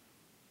lane.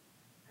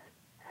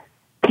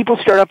 People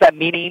start off that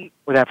meeting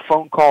or that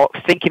phone call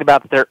thinking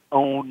about their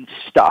own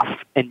stuff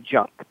and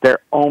junk, their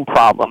own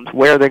problems,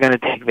 where they're going to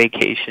take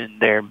vacation.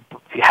 They're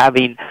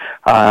having,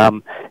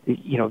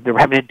 they're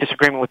having a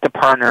disagreement with the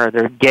partner.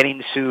 They're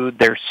getting sued.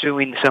 They're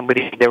suing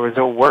somebody. There was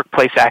a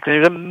workplace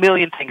accident. There's a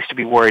million things to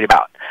be worried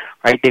about,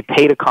 right? They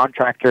paid a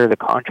contractor. The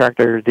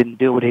contractor didn't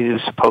do what he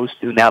was supposed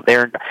to. Now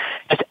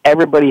just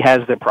everybody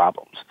has their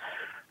problems,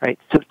 right?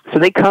 So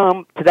they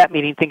come to that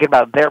meeting thinking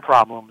about their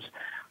problems,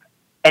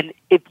 and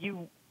if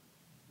you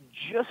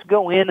just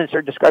go in and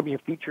start describing your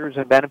features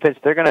and benefits,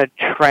 they're going to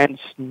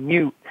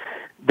transmute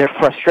their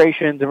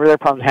frustrations and their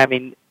problems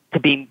having to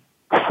being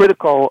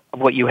critical of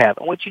what you have.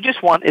 And what you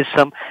just want is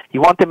you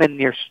want them in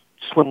your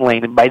swim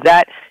lane, and by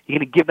that, you're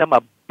going to give them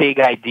a big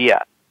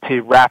idea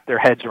to wrap their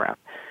heads around.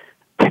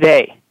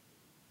 Today,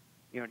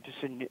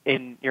 just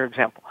in your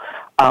example,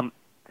 of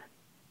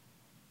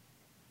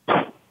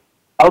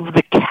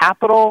the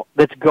capital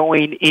that's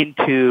going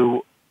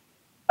into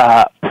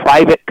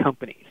private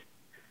companies,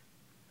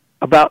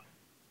 about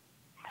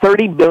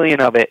 $30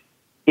 billion of it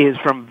is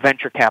from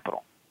venture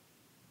capital,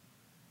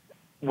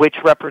 which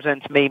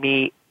represents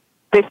maybe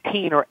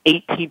 15 or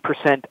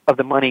 18% of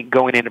the money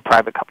going into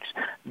private companies.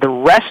 The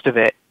rest of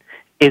it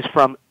is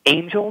from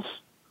angels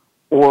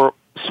or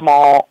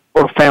small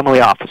or family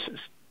offices.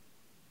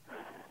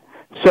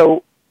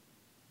 So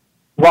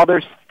while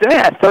there's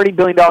 $30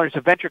 billion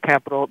of venture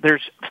capital,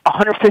 there's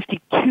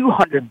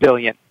 $200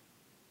 billion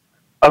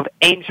of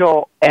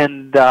angel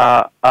and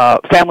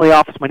family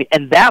office money,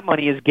 and that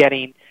money is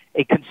getting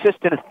a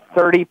consistent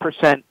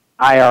 30%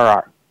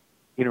 IRR,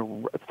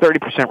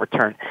 30%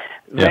 return.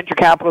 Yeah. Venture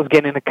capital is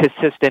getting a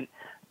consistent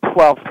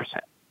 12%,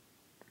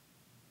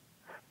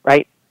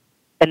 right?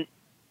 And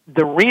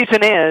the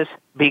reason is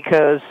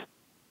because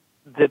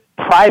the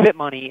private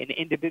money and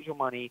individual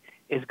money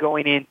is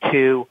going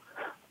into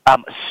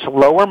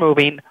slower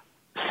moving,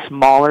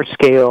 smaller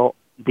scale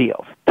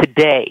deals.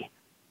 Today,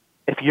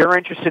 if you're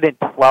interested in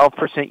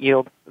 12%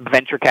 yield,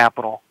 venture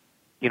capital,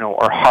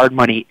 or hard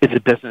money is a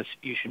business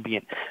you should be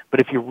in.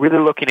 But if you're really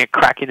looking at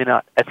cracking the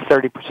nut at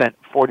 30%,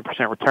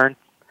 40% return,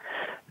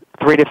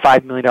 $3 to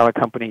 $5 million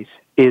companies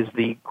is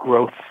the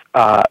growth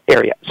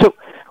area. So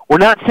we're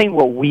not saying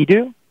what we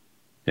do.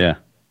 Yeah.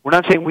 We're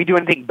not saying we do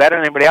anything better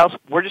than anybody else.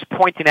 We're just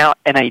pointing out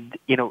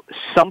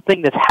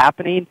something that's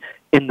happening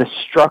in the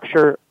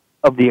structure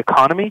of the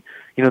economy,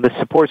 the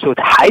support. So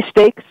it's high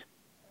stakes,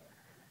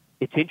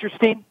 it's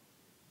interesting,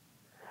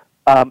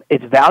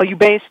 it's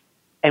value-based,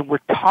 and we're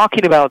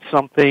talking about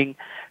something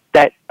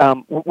that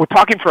we're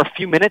talking for a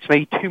few minutes,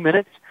 maybe 2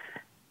 minutes,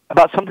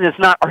 about something that's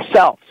not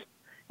ourselves.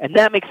 And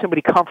that makes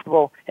somebody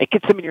comfortable. It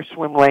gets them in your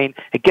swim lane.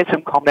 It gets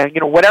them calmed down,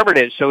 whatever it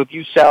is. So if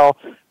you sell,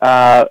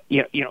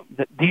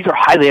 these are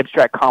highly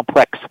abstract,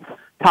 complex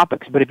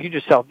topics. But if you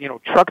just sell,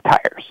 truck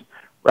tires,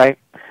 right?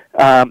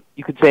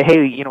 You could say,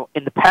 hey,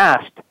 in the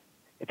past,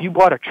 if you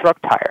bought a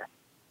truck tire,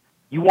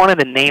 you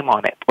wanted a name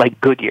on it like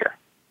Goodyear.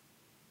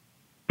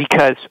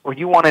 Or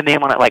you want a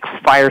name on it like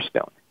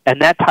Firestone,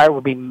 and that tire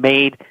would be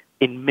made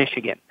in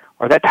Michigan,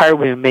 or that tire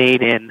would be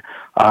made in,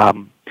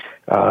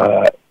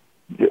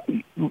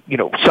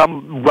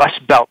 some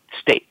Rust Belt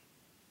state.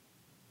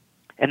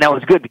 And that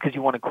was good because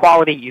you wanted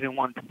quality, you didn't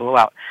want it to blow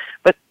out.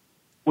 But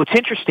what's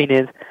interesting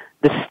is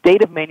the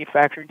state of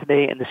manufacturing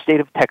today and the state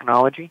of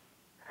technology,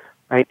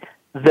 right?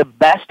 The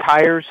best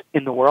tires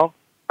in the world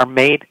are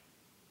made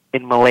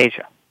in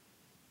Malaysia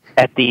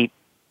at the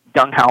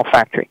Dunghao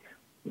factory.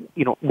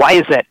 Why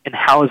is that, and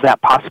how is that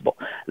possible?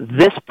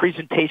 This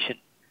presentation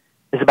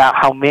is about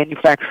how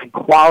manufacturing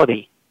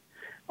quality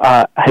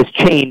has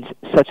changed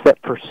such that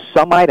for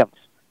some items,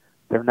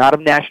 they're not of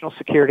national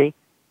security,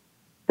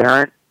 they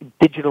aren't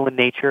digital in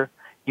nature.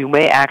 You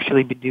may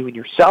actually be doing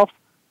yourself,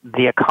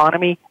 the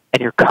economy, and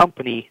your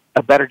company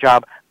a better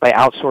job by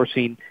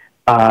outsourcing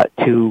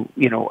to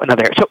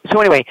another area. So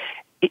anyway,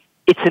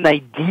 it's an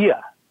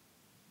idea,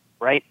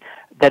 right,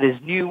 that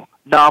is new,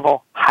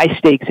 novel, high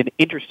stakes, and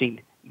interesting.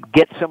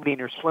 Get somebody in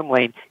your swim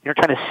lane. You're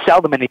not trying to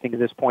sell them anything at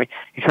this point.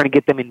 You're trying to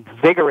get them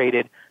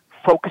invigorated,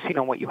 focusing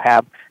on what you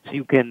have, so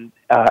you can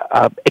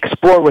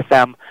explore with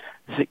them.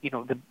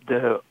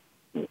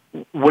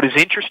 What is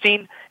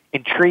interesting,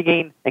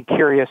 intriguing, and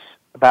curious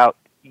about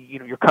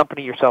your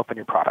company, yourself, and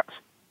your products.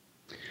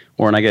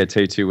 Oren, I got to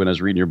tell you too, when I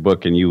was reading your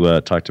book and you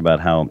talked about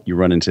how you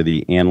run into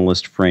the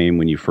analyst frame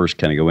when you first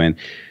kind of go in.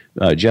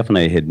 Jeff and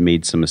I had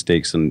made some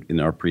mistakes in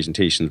our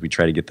presentations. We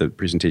try to get the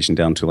presentation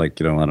down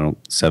to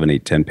 7,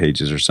 8, 10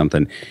 pages or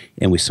something.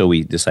 And we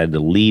decided to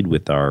lead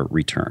with our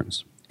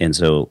returns. And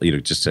so,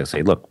 just to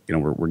say, look,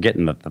 we're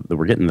getting the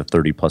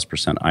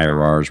 30+%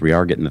 IRRs. We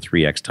are getting the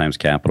 3x times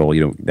capital,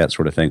 that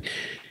sort of thing.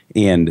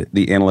 And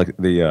the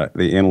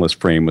analyst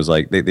frame was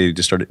like they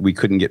just started. We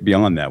couldn't get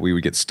beyond that. We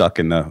would get stuck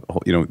in the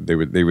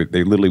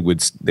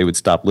they would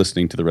stop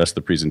listening to the rest of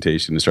the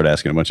presentation and start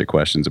asking a bunch of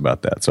questions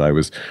about that. So I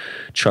was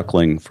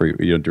chuckling for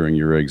during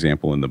your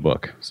example in the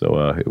book.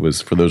 So it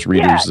was for those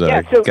readers. So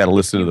got to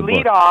listen to the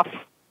book.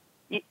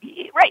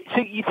 Right.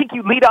 So you think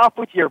you lead off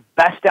with your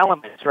best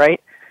elements,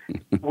 right?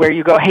 Where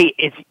you go, hey,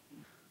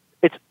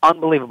 it's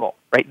unbelievable,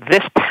 right?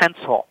 This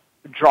pencil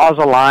draws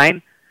a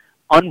line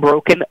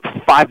unbroken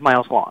 5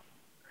 miles long.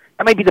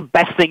 That may be the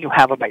best thing you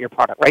have about your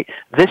product, right?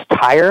 This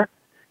tire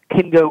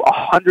can go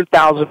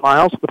 100,000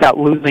 miles without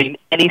losing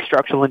any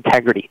structural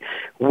integrity.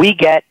 We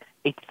get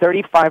a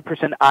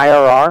 35%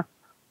 IRR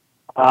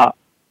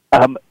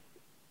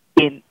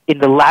in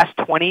the last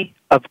 20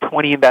 of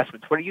 20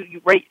 investments. Where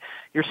you rate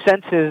your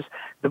sense is,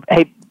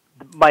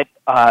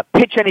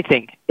 Pitch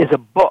Anything is a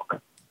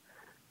book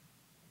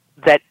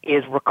that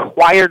is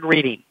required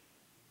reading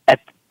at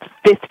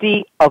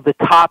 50 of the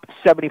top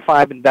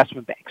 75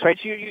 investment banks, right?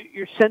 So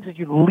your sense is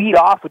you lead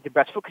off with your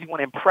best book because you want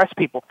to impress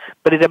people,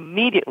 but it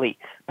immediately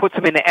puts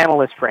them in the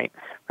analyst frame.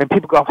 And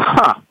people go,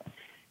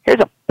 here's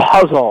a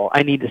puzzle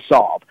I need to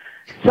solve.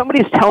 Somebody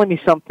is telling me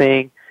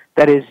something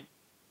that is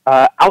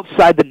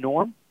outside the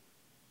norm.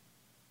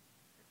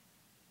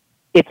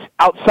 It's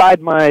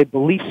outside my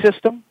belief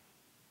system.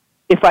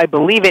 If I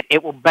believe it,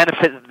 it will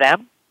benefit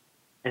them.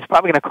 It's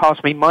probably going to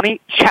cost me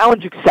money.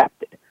 Challenge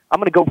accepted. I'm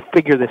going to go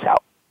figure this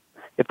out,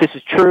 if this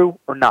is true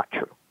or not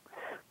true,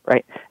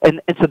 right?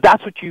 And so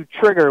that's what you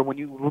trigger when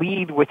you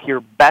lead with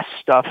your best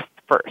stuff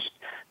first.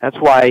 That's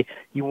why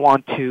you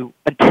want to,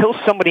 until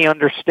somebody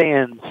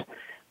understands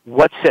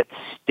what's at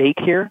stake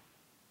here,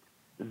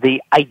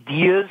 the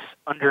ideas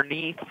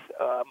underneath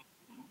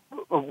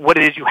what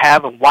it is you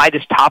have and why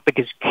this topic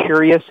is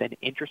curious and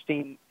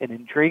interesting and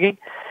intriguing,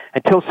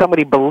 until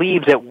somebody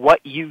believes that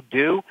what you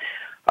do,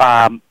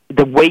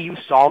 the way you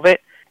solve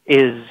it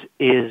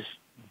is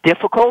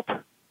difficult,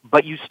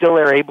 but you still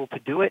are able to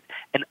do it,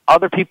 and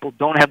other people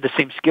don't have the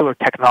same skill or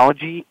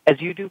technology as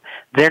you do,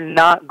 they're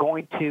not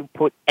going to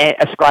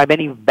ascribe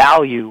any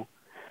value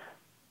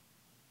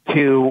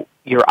to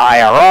your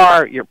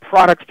IRR, your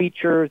product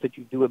features, that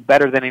you do it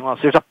better than anyone else.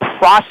 There's a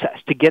process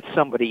to get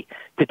somebody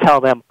to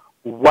tell them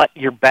what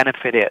your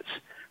benefit is.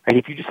 Right?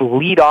 If you just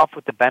lead off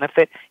with the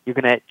benefit, you're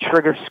going to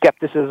trigger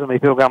skepticism.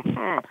 And people go,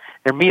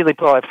 they immediately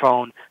pull out their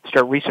phone,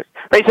 start research.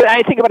 Right? So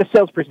I think about a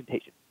sales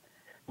presentation.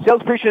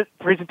 Sales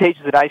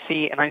presentations that I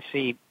see, and I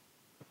see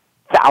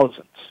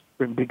thousands,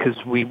 because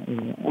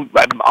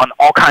I'm on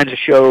all kinds of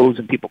shows,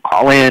 and people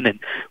call in, and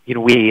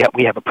we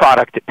have a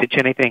product at Pitch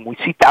Anything. We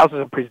see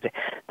thousands of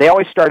presentations. They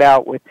always start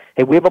out with,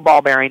 "Hey, we have a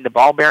ball bearing. The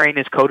ball bearing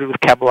is coated with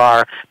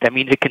Kevlar. That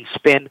means it can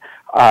spin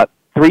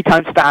 3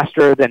 times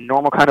faster than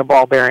normal kind of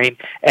ball bearing,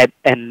 and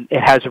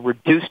it has a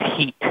reduced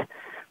heat."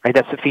 Right,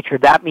 that's the feature.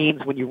 That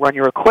means when you run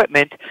your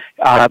equipment,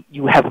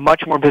 you have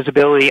much more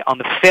visibility on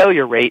the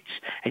failure rates,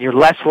 and you're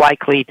less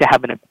likely to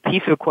have a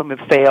piece of equipment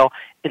fail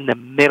in the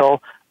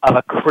middle of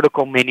a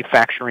critical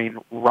manufacturing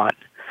run.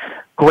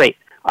 Great.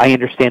 I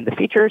understand the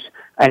features.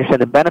 I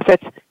understand the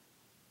benefits.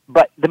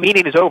 But the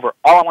meeting is over.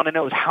 All I want to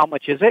know is how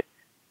much is it,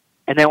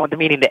 and then I want the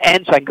meeting to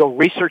end so I can go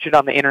research it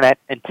on the internet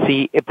and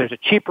see if there's a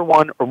cheaper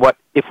one or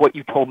if what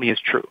you told me is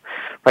true.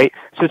 Right?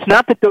 So it's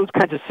not that those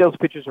kinds of sales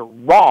pitches are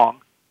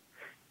wrong.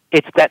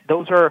 It's that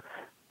those are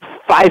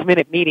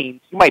 5-minute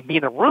meetings. You might be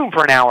in the room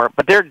for an hour,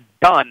 but they're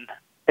done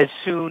as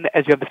soon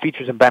as you have the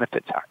features and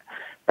benefits are,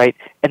 right?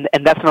 And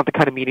that's not the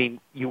kind of meeting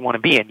you want to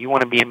be in. You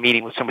want to be in a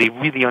meeting with somebody who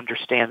really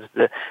understands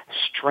the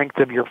strength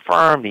of your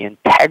firm, the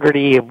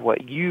integrity of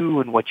what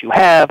you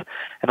have,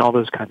 and all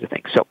those kinds of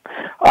things. So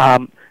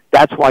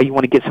that's why you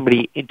want to get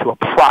somebody into a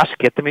process,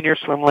 get them in your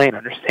swim lane,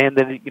 understand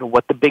that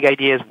what the big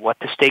idea is, what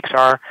the stakes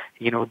are.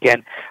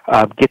 Again,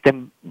 get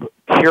them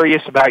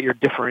curious about your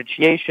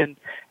differentiation.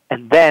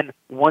 And then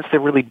once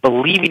they're really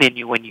believing in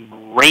you, when you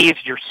raise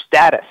your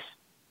status,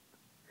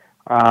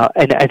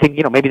 and I think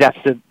maybe that's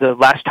the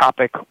last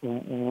topic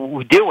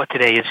we deal with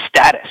today is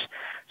status.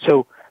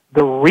 So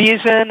the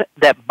reason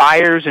that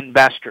buyers,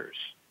 investors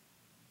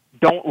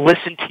don't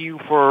listen to you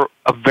for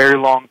a very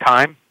long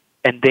time,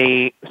 and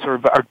they sort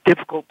of are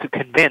difficult to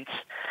convince,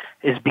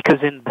 is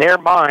because in their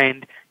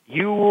mind,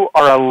 you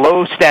are a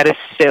low-status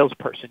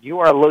salesperson. You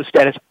are a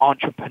low-status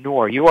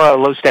entrepreneur. You are a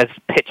low-status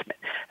pitchman.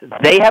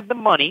 They have the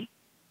money.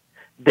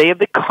 They have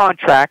the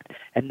contract,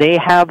 and they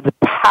have the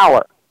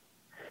power.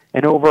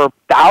 And over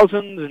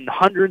thousands and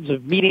hundreds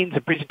of meetings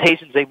and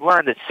presentations, they've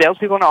learned that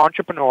salespeople and an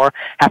entrepreneur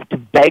have to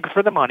beg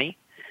for the money,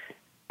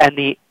 and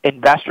the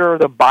investor or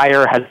the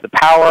buyer has the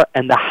power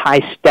and the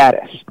high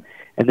status,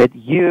 and that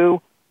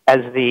you, as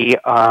the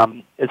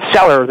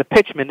seller or the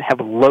pitchman, have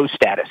low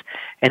status.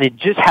 And it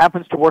just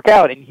happens to work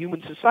out in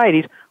human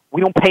societies. We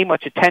don't pay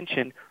much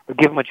attention or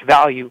give much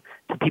value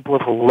to people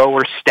with a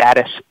lower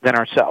status than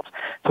ourselves.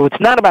 So it's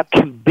not about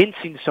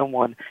convincing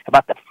someone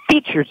about the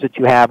features that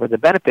you have or the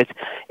benefits.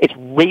 It's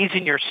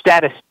raising your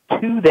status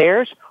to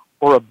theirs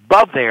or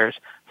above theirs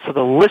so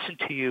they'll listen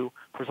to you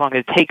for as long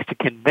as it takes to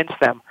convince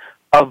them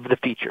of the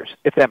features,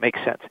 if that makes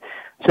sense.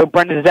 So,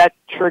 Brendan, does that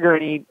trigger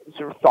any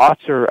sort of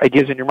thoughts or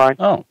ideas in your mind?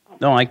 Oh,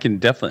 no, I can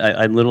definitely.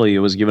 I literally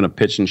was given a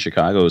pitch in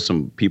Chicago.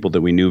 Some people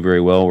that we knew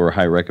very well were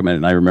high recommended,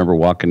 and I remember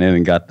walking in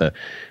and got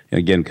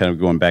again, kind of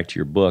going back to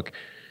your book,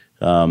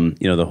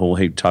 the whole,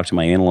 hey, talk to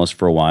my analyst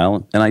for a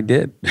while, and I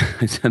did.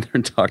 I sat there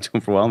and talked to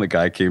him for a while, and the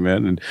guy came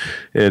in,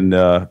 and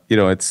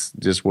it's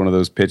just one of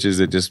those pitches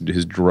that just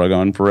is drug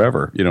on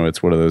forever.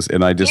 It's one of those,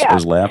 and I just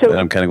was laughing, and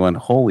I'm kind of going,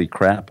 holy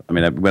crap. I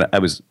mean, when I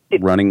was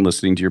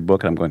listening to your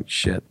book, and I'm going,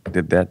 shit, I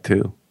did that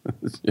too.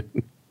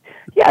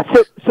 Yeah,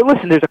 so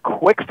listen, there's a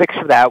quick fix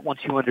for that once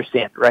you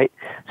understand, right?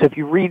 So if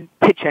you read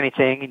Pitch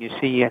Anything and you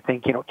see, I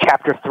think,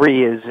 chapter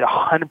 3 is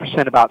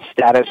 100% about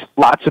status,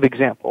 lots of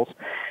examples.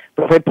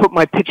 But if I put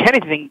my Pitch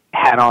Anything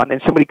hat on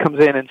and somebody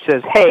comes in and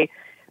says, hey,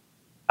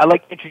 I'd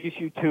like to introduce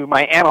you to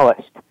my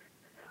analyst,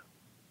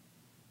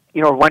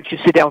 why don't you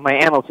sit down with my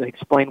analyst and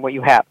explain what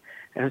you have?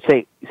 And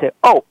you say,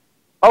 oh,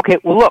 okay,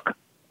 well, look,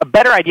 a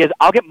better idea is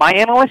I'll get my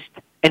analyst,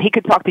 and he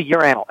can talk to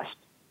your analyst,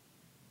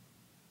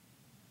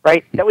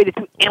 right? That way the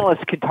two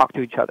analysts can talk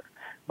to each other.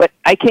 But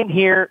I came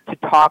here to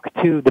talk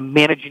to the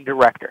managing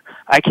director.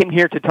 I came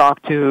here to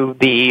talk to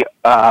the,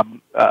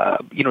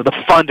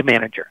 the fund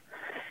manager,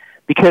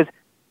 because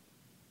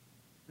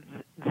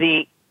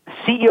the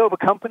CEO of a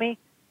company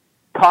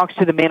talks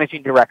to the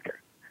managing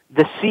director.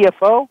 The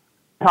CFO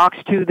talks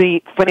to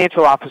the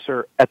financial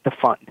officer at the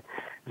fund.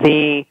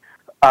 The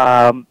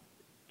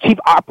chief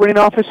operating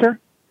officer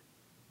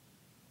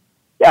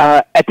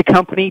at the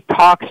company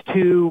talks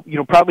to,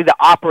 probably the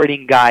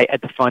operating guy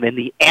at the fund, and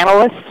the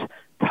analysts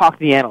talk to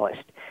the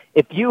analyst.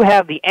 If you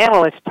have the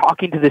analyst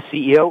talking to the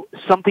CEO,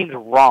 something's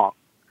wrong,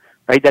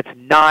 right? That's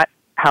not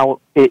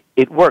how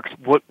it works.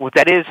 What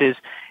that is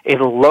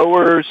it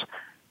lowers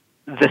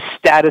the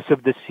status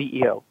of the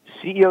CEO.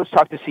 CEOs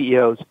talk to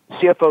CEOs,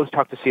 CFOs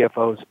talk to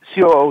CFOs,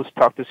 COOs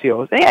talk to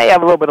COOs. Yeah, you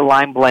have a little bit of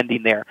line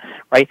blending there,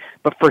 right?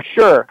 But for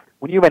sure,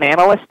 when you have an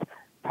analyst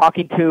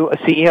talking to a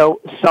CEO,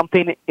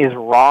 something is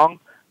wrong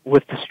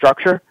with the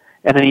structure,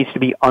 and it needs to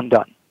be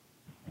undone.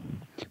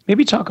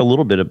 Maybe talk a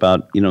little bit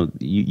about,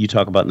 you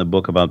talk about in the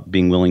book about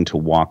being willing to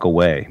walk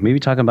away. Maybe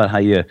talk about how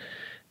you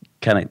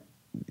kind of,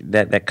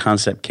 that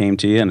concept came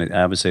to you, and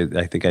obviously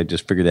I think I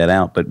just figured that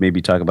out, but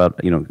maybe talk about,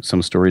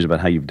 some stories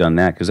about how you've done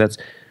that, because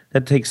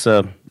that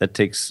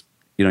takes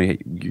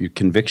your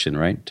conviction,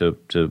 right?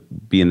 To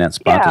be in that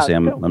spot to say,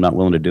 I'm not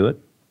willing to do it.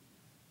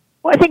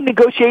 Well, I think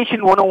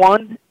negotiation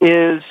 101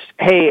 is,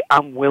 hey,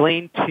 I'm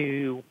willing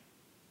to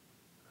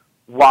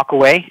walk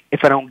away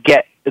if I don't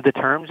get the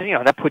terms,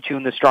 and that puts you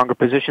in the stronger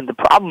position. The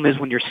problem is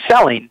when you're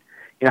selling,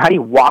 how do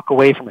you walk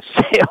away from a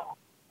sale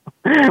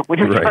when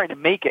you're trying to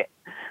make it,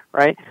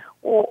 right?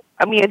 Well,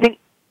 I think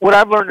what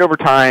I've learned over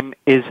time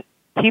is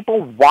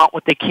people want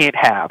what they can't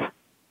have.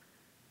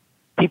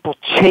 People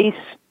chase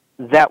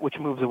that which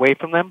moves away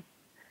from them,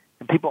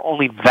 and people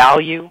only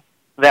value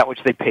that which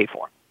they pay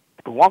for.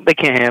 People want what they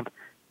can't have,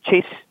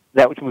 chase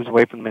that which moves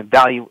away from them, and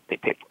value what they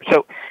pay for.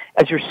 So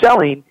as you're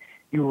selling,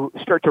 you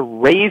start to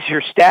raise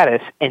your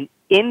status and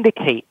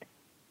indicate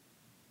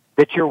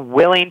that you're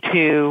willing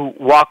to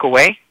walk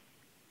away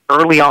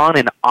early on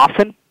and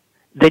often.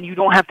 Then you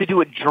don't have to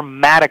do it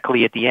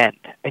dramatically at the end.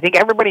 I think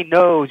everybody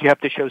knows you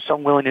have to show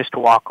some willingness to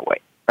walk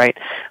away, right?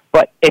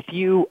 But if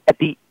you, at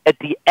the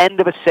end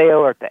of a sale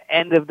or at the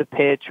end of the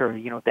pitch or,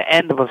 at the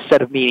end of a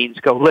set of meetings,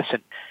 go,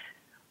 listen,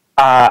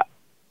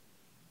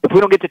 if we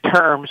don't get to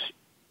terms,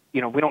 we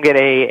don't get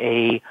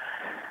a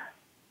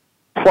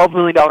 $12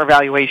 million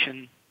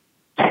valuation,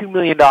 $2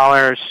 million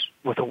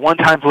with a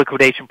one-time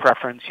liquidation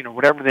preference,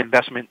 whatever the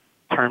investment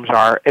terms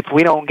are. If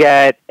we don't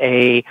get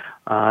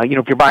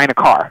if you're buying a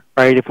car,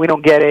 right? If we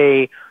don't get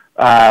a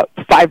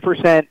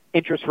 5%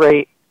 interest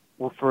rate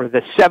for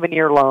the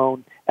 7-year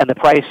loan and the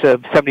price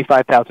of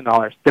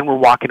 $75,000, then we're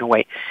walking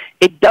away.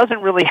 It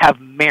doesn't really have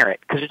merit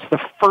because it's the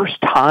first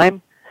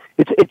time.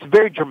 It's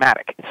very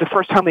dramatic. It's the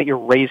first time that you're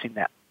raising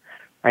that,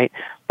 right?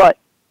 But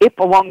if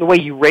along the way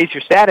you raise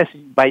your status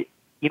by,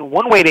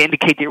 one way to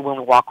indicate that you're willing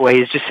to walk away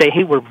is just say,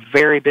 hey, we're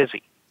very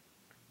busy.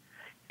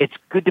 It's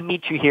good to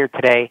meet you here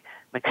today.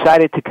 I'm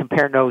excited to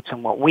compare notes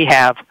on what we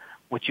have,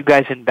 what you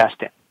guys invest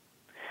in.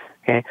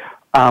 Okay.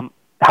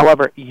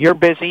 However, you're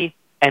busy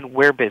and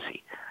we're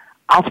busy.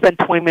 I'll spend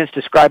 20 minutes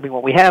describing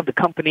what we have, the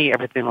company,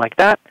 everything like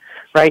that,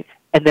 right?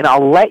 And then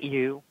I'll let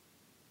you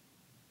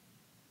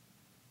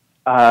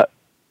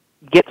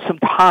get some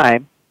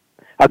time.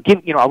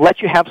 I'll let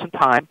you have some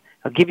time.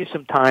 I'll give you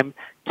some time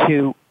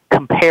to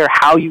compare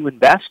how you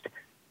invest,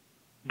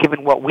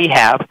 given what we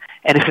have,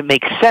 and if it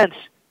makes sense,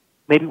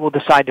 maybe we'll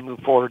decide to move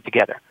forward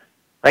together.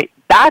 Right?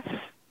 That's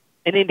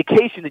an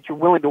indication that you're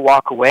willing to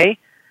walk away,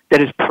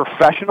 that is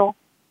professional.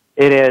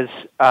 It is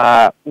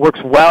works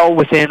well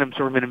within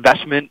sort of an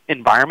investment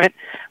environment,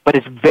 but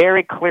it's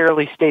very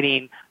clearly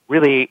stating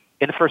really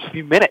in the first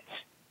few minutes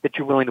that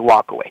you're willing to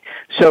walk away.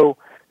 So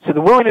the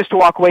willingness to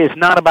walk away is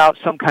not about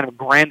some kind of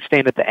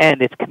grandstand at the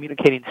end. It's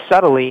communicating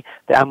subtly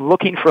that I'm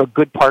looking for a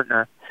good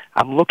partner.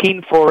 I'm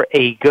looking for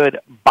a good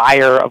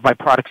buyer of my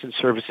products and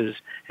services,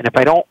 and if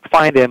I don't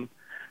find him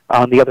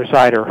on the other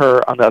side or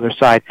her on the other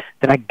side,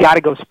 then I got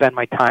to go spend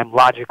my time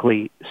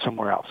logically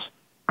somewhere else.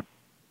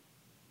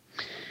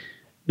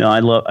 No, I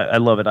love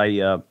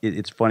it.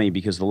 It's funny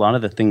because a lot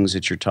of the things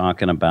that you're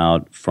talking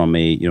about from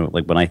a,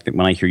 like when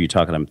I hear you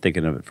talking, I'm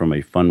thinking of it from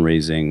a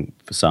fundraising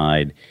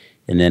side.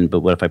 But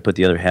what if I put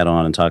the other hat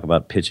on and talk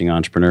about pitching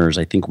entrepreneurs?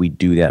 I think we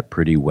do that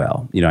pretty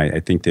well. I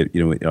think that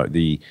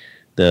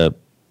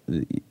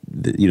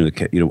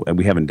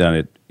we haven't done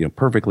it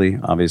perfectly,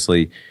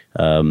 obviously.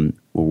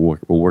 We'll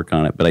work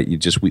on it, but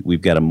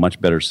we've got a much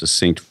better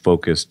succinct,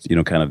 focused,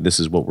 kind of this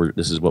is what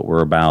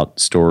we're about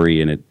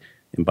story, and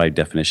by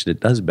definition it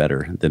does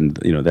better than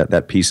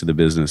that piece of the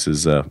business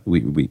is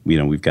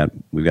we've got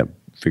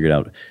figured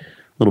out a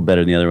little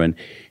better than the other one.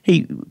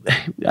 Hey,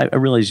 I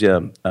realize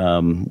we're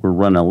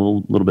running a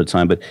little bit of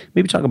time, but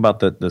maybe talk about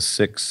the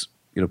 6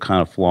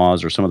 kind of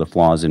flaws or some of the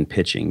flaws in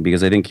pitching?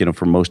 Because I think,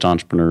 for most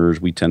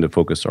entrepreneurs, we tend to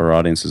focus our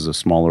audiences of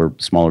smaller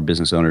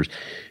business owners.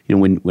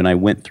 When I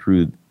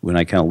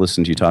kind of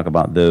listened to you talk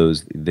about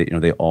those,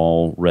 they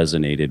all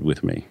resonated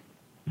with me.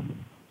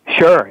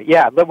 Sure.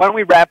 Yeah. But why don't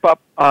we wrap up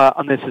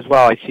on this as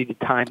well? I see the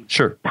time.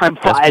 Sure. Time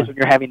flies when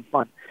you're having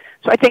fun.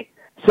 So I think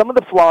some of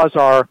the flaws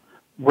are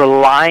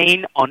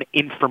relying on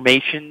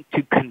information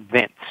to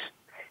convince.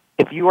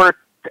 If you are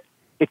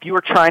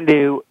trying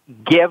to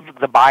give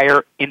the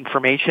buyer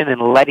information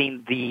and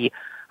letting the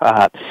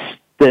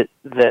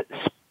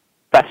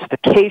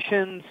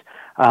specifications,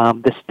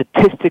 the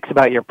statistics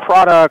about your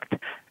product,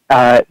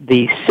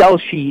 the sell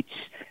sheets,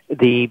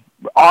 the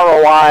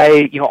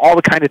ROI, all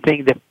the kind of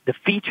things, the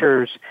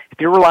features, if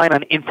you're relying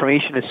on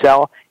information to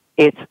sell,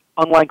 it's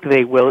unlikely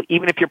they will,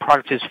 even if your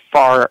product is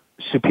far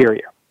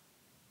superior.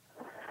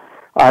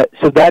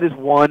 So that is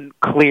one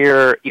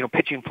clear,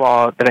 pitching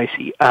flaw that I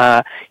see.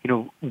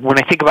 When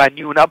I think about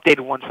new and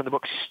updated ones from the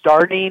book,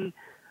 starting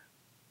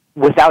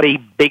without a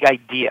big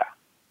idea,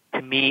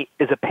 to me,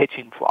 is a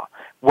pitching flaw.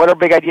 What are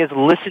big ideas?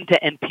 Listen to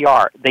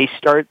NPR. They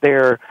start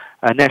their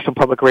National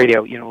Public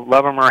Radio,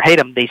 love them or hate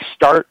them, they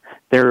start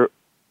their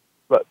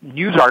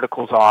news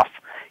articles off,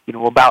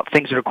 about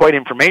things that are quite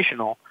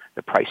informational.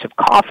 The price of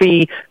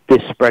coffee,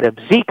 the spread of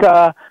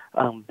Zika,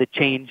 the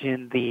change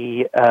in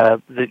the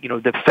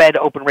Fed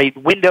open rate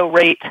window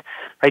rate,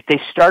 right? They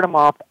start them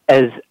off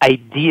as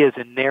ideas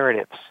and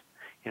narratives.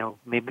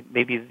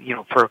 Maybe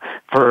for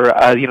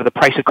the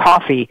price of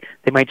coffee,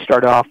 they might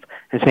start off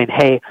and saying,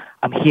 "Hey,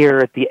 I'm here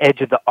at the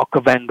edge of the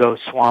Okavango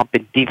swamp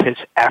in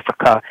deepest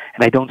Africa,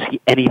 and I don't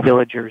see any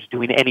villagers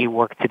doing any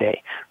work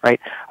today." Right?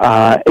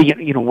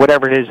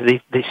 Whatever it is,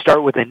 they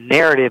start with a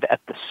narrative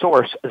at the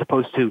source, as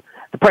opposed to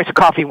the price of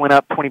coffee went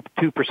up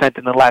 22%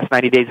 in the last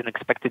 90 days and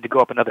expected to go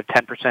up another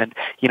 10%.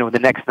 In the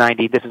next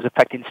 90. This is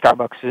affecting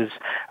Starbucks's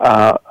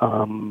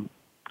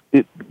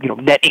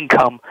net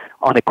income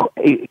on a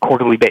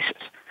quarterly basis.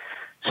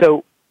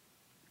 So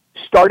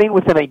starting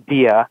with an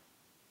idea,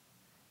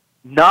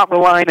 not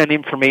relying on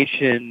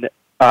information,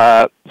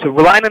 so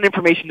relying on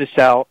information to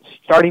sell,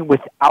 starting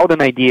without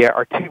an idea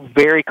are two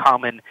very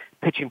common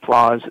pitching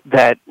flaws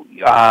that,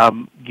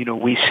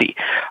 we see.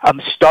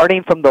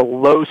 Starting from the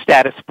low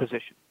status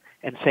position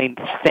and saying,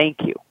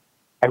 "Thank you.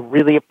 I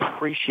really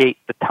appreciate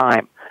the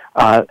time."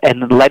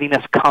 And letting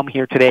us come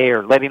here today,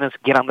 or letting us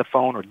get on the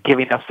phone, or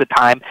giving us the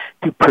time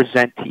to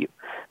present to you.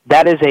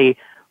 That is a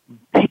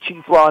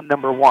pitching flaw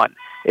number one.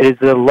 It is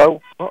the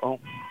low.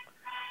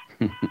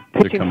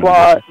 Pitching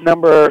flaw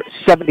number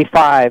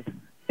 75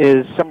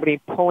 is somebody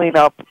pulling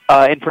up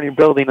in front of your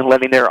building and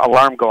letting their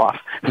alarm go off.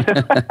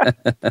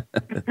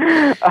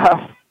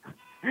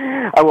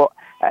 I will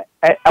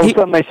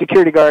tell my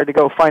security guard to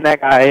go find that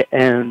guy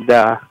and.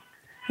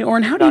 Hey,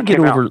 Oren, how do you get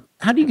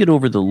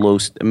over the low?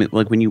 I mean,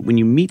 like when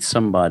you meet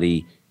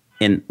somebody,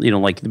 and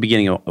like the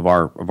beginning of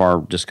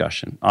our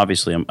discussion.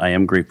 Obviously, I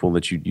am grateful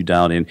that you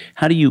dialed in.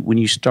 How do you, when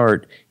you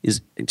start?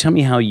 Tell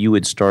me how you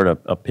would start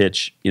a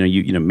pitch.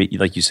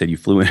 Like you said, you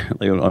flew in,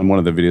 like on one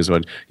of the videos.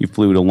 You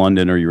flew to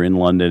London, or you're in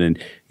London, and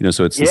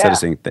so it's instead of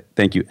saying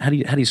thank you. How do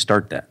you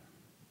start that?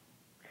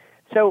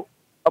 So,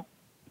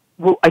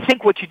 I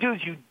think what you do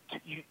is you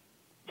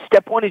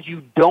step one is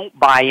you don't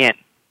buy in.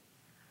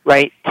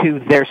 Right, to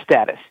their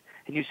status.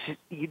 And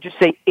you just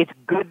say, "It's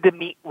good to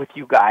meet with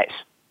you guys.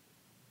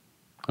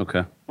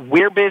 Okay.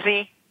 We're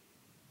busy.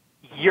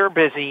 You're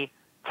busy.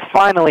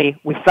 Finally,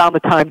 we found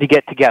the time to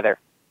get together."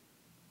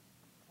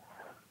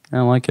 I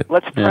like it.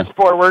 Let's press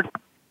forward.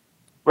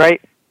 Right?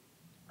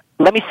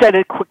 Let me set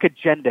a quick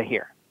agenda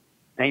here.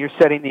 Now you're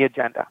setting the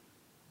agenda,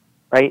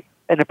 right,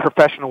 in a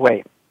professional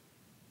way.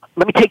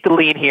 Let me take the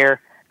lead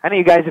here. I know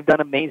you guys have done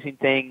amazing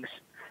things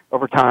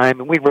over time,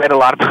 and we've read a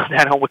lot about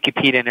that on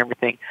Wikipedia and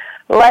everything.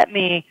 Let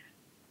me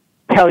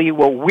tell you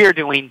what we're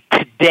doing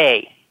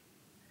today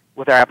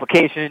with our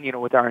application,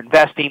 with our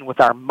investing,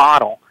 with our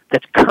model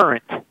that's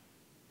current.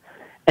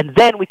 And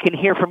then we can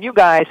hear from you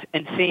guys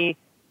and see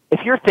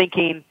if your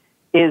thinking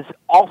is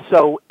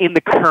also in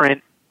the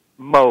current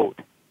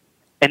mode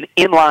and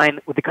in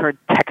line with the current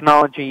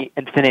technology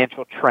and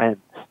financial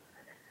trends.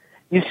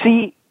 You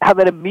see how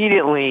that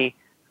immediately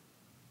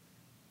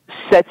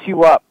sets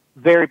you up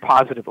very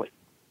positively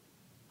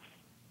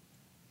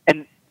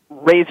and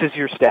raises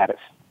your status.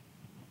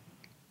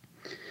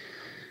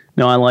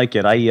 No, I like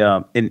it. I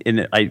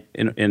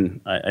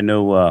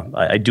know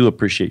I do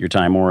appreciate your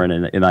time, Oren,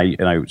 and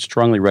I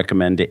strongly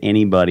recommend to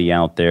anybody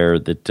out there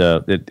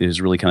that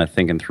is really kind of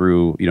thinking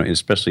through,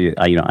 especially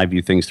I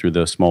view things through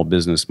the small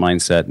business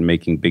mindset and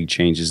making big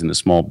changes in the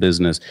small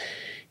business.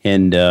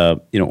 And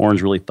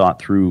Oren's really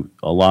thought through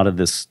a lot of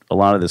this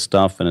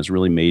stuff, and it's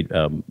really made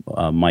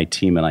my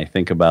team and I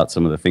think about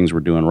some of the things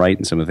we're doing right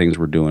and some of the things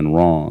we're doing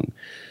wrong.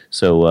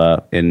 So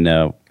and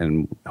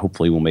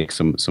hopefully we'll make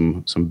some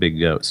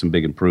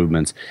big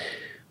improvements.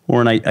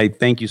 Oren, I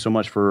thank you so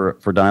much for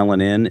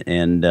dialing in,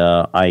 and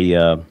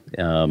I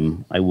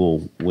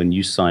will, when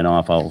you sign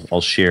off, I'll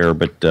share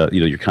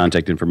your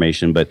contact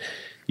information, but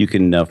you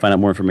can find out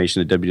more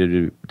information at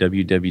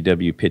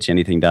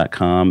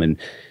www.pitchanything.com, and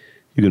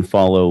You can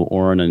follow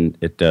Oren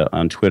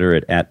on Twitter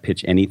at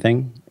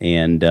 @PitchAnything.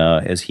 And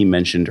as he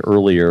mentioned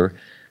earlier,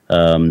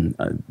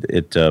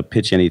 at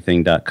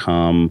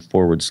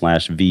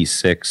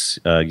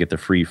pitchanything.com/V6, get the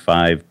free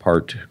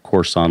 5-part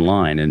course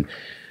online. And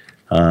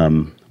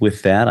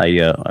with that,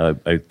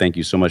 I thank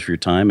you so much for your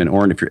time. And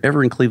Oren, if you're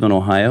ever in Cleveland,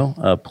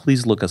 Ohio,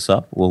 please look us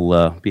up.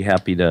 We'll be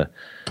happy to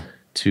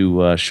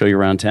show you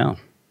around town.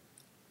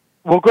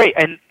 Well, great.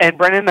 And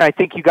Brennan, I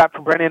think you got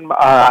from Brennan,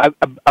 I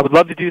would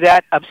love to do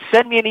that.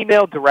 Send me an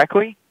email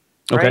directly.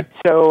 Okay. Right?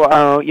 So,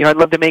 I'd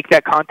love to make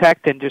that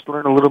contact and just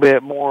learn a little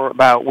bit more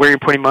about where you're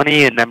putting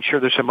money, and I'm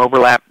sure there's some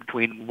overlap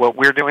between what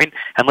we're doing,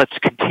 and let's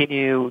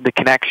continue the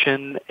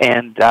connection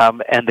and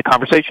the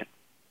conversation.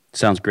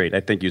 Sounds great. I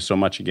thank you so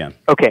much again.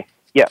 Okay.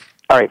 Yeah.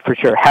 All right, for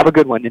sure. Have a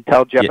good one, and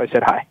tell Jeff I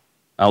said hi.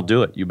 I'll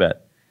do it. You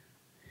bet.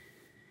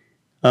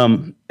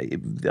 I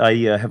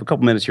have a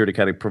couple minutes here to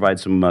kind of provide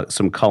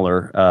some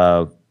color.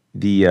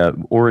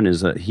 Oren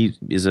is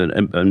an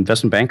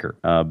investment banker,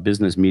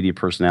 business media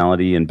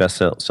personality, and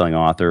best-selling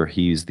author.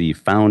 He's the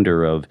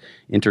founder of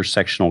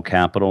Intersectional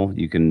Capital.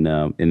 You can,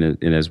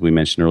 and as we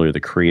mentioned earlier, the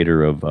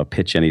creator of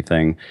Pitch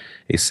Anything,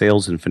 a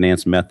sales and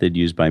finance method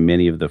used by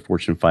many of the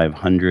Fortune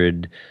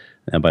 500,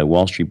 by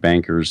Wall Street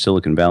bankers,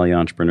 Silicon Valley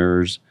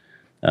entrepreneurs.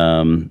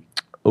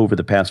 Over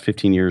the past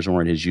 15 years,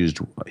 Oren has used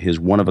his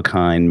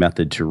one-of-a-kind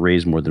method to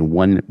raise more than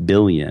 $1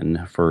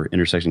 billion for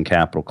Intersection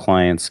Capital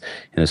clients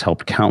and has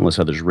helped countless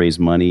others raise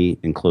money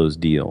and close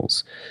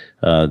deals.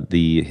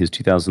 His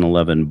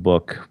 2011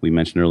 book, we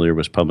mentioned earlier,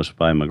 was published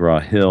by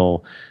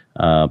McGraw-Hill,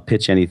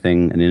 Pitch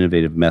Anything, an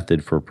innovative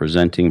method for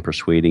presenting,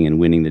 persuading, and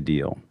winning the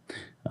deal.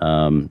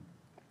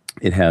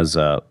 It has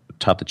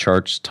topped the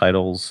charts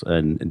titles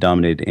and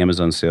dominated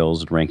Amazon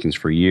sales and rankings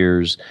for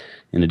years.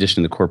 In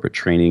addition to the corporate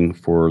training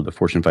for the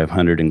Fortune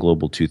 500 and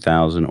Global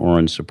 2000,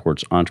 Oren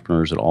supports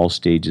entrepreneurs at all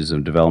stages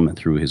of development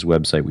through his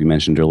website we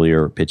mentioned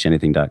earlier,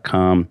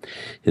 pitchanything.com.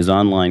 His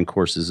online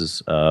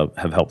courses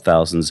have helped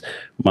thousands.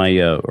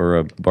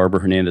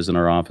 Barbara Hernandez in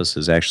our office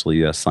has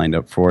actually signed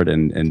up for it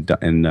and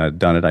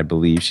done it. I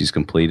believe she's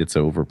complete. It's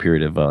over a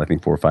period of, I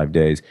think, 4 or 5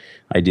 days.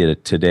 I did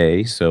it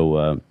today,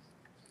 so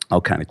I'll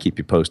kind of keep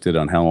you posted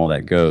on how all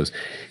that goes.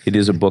 It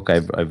is a book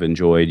I've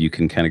enjoyed. You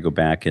can kind of go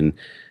back and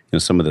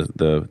some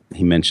of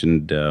he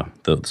mentioned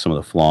some of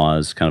the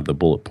flaws, kind of the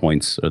bullet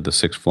points, or the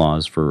 6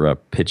 flaws for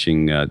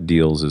pitching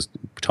deals is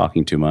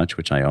talking too much,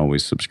 which I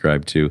always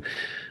subscribe to,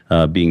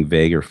 being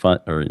vague or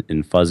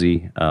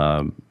fuzzy,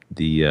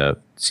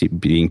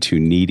 being too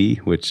needy,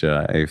 which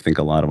I think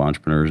a lot of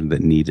entrepreneurs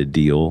that need a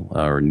deal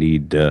or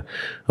need a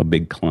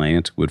big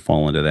client would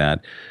fall into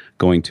that,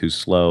 going too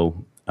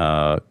slow,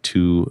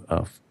 too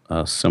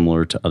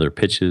similar to other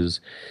pitches,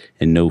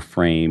 and no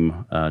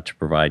frame to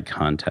provide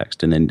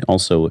context. And then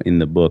also in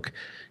the book,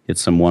 it's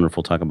some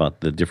wonderful talk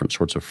about the different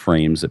sorts of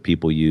frames that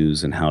people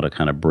use and how to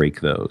kind of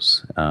break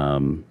those.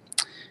 So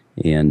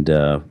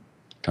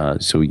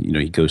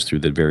he goes through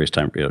the various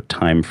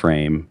time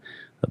frame,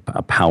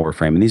 a power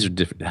frame, and these are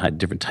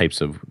different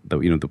types of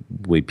the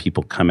way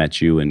people come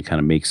at you and kind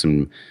of make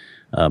some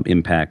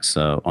impacts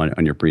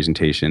on your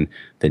presentation.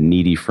 The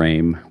needy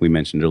frame, we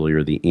mentioned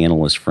earlier, the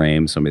analyst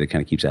frame, somebody that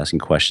kind of keeps asking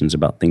questions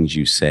about things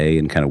you say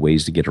and kind of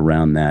ways to get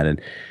around that. And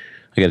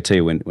I got to tell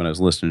you, when I was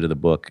listening to the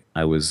book,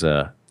 I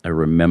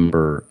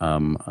remember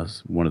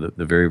one of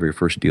the very, very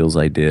first deals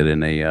I did,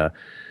 and a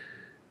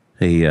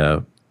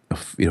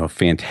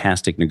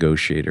fantastic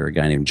negotiator, a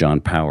guy named John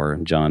Power.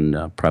 And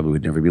John probably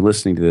would never be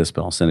listening to this,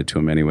 but I'll send it to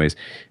him anyways.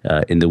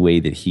 In the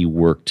way that he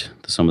worked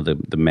some of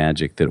the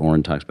magic that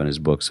Oren talks about in his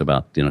books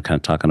about, kind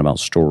of talking about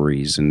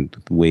stories and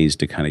ways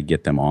to kind of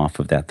get them off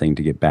of that thing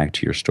to get back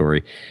to your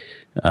story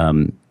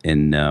in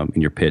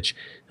your pitch.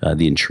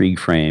 The intrigue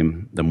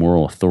frame, the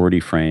moral authority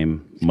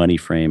frame, money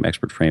frame,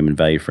 expert frame, and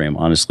value frame.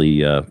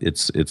 Honestly,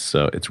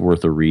 it's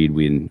worth a read.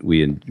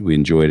 We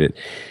enjoyed it.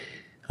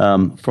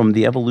 From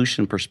the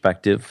evolution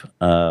perspective,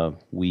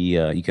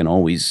 you can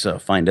always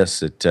find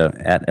us at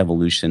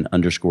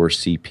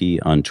 @evolution_CP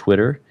on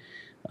Twitter.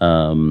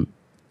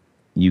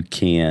 You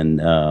can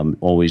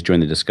always join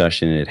the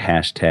discussion at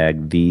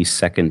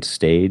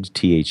 #TheSecondStage,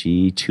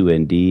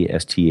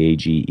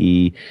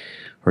 THE2NDSTAGE,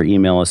 or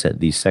email us at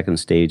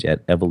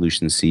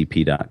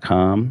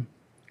thesecondStage@evolutioncp.com.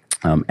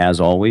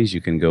 As always,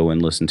 you can go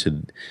and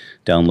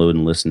download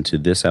and listen to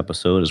this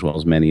episode as well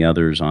as many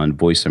others on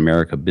Voice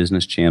America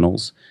business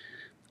channels.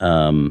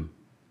 The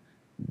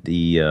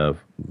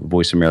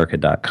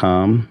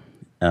voiceamerica.com,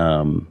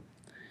 and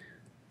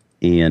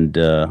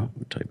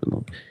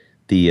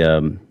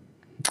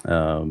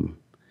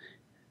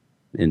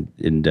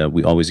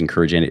we always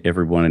encourage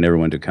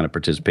everyone to kind of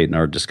participate in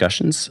our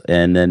discussions.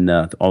 And then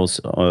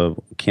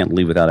also can't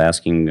leave without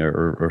asking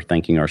or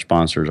thanking our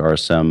sponsors,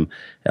 RSM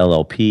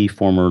LLP,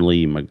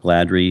 formerly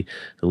McGladrey,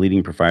 the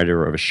leading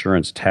provider of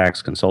assurance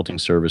tax consulting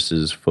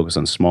services focused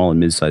on small and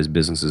mid-sized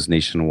businesses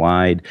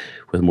nationwide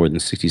with more than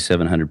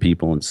 6,700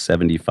 people in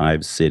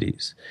 75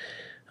 cities.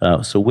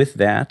 So with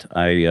that,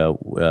 I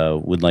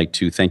would like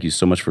to thank you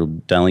so much for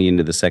dialing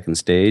into the second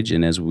stage.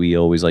 And as we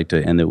always like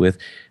to end it with,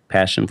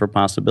 passion for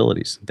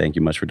possibilities. Thank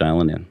you much for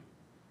dialing in.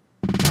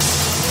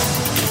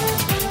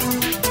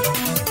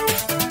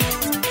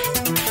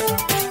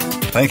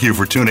 Thank you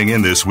for tuning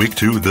in this week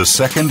to The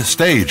Second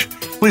Stage.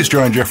 Please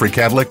join Jeffrey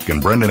Cadlick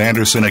and Brendan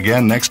Anderson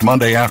again next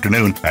Monday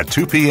afternoon at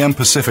 2 p.m.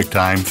 Pacific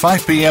Time,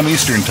 5 p.m.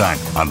 Eastern Time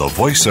on the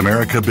Voice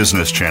America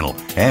Business Channel.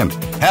 And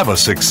have a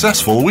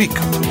successful week.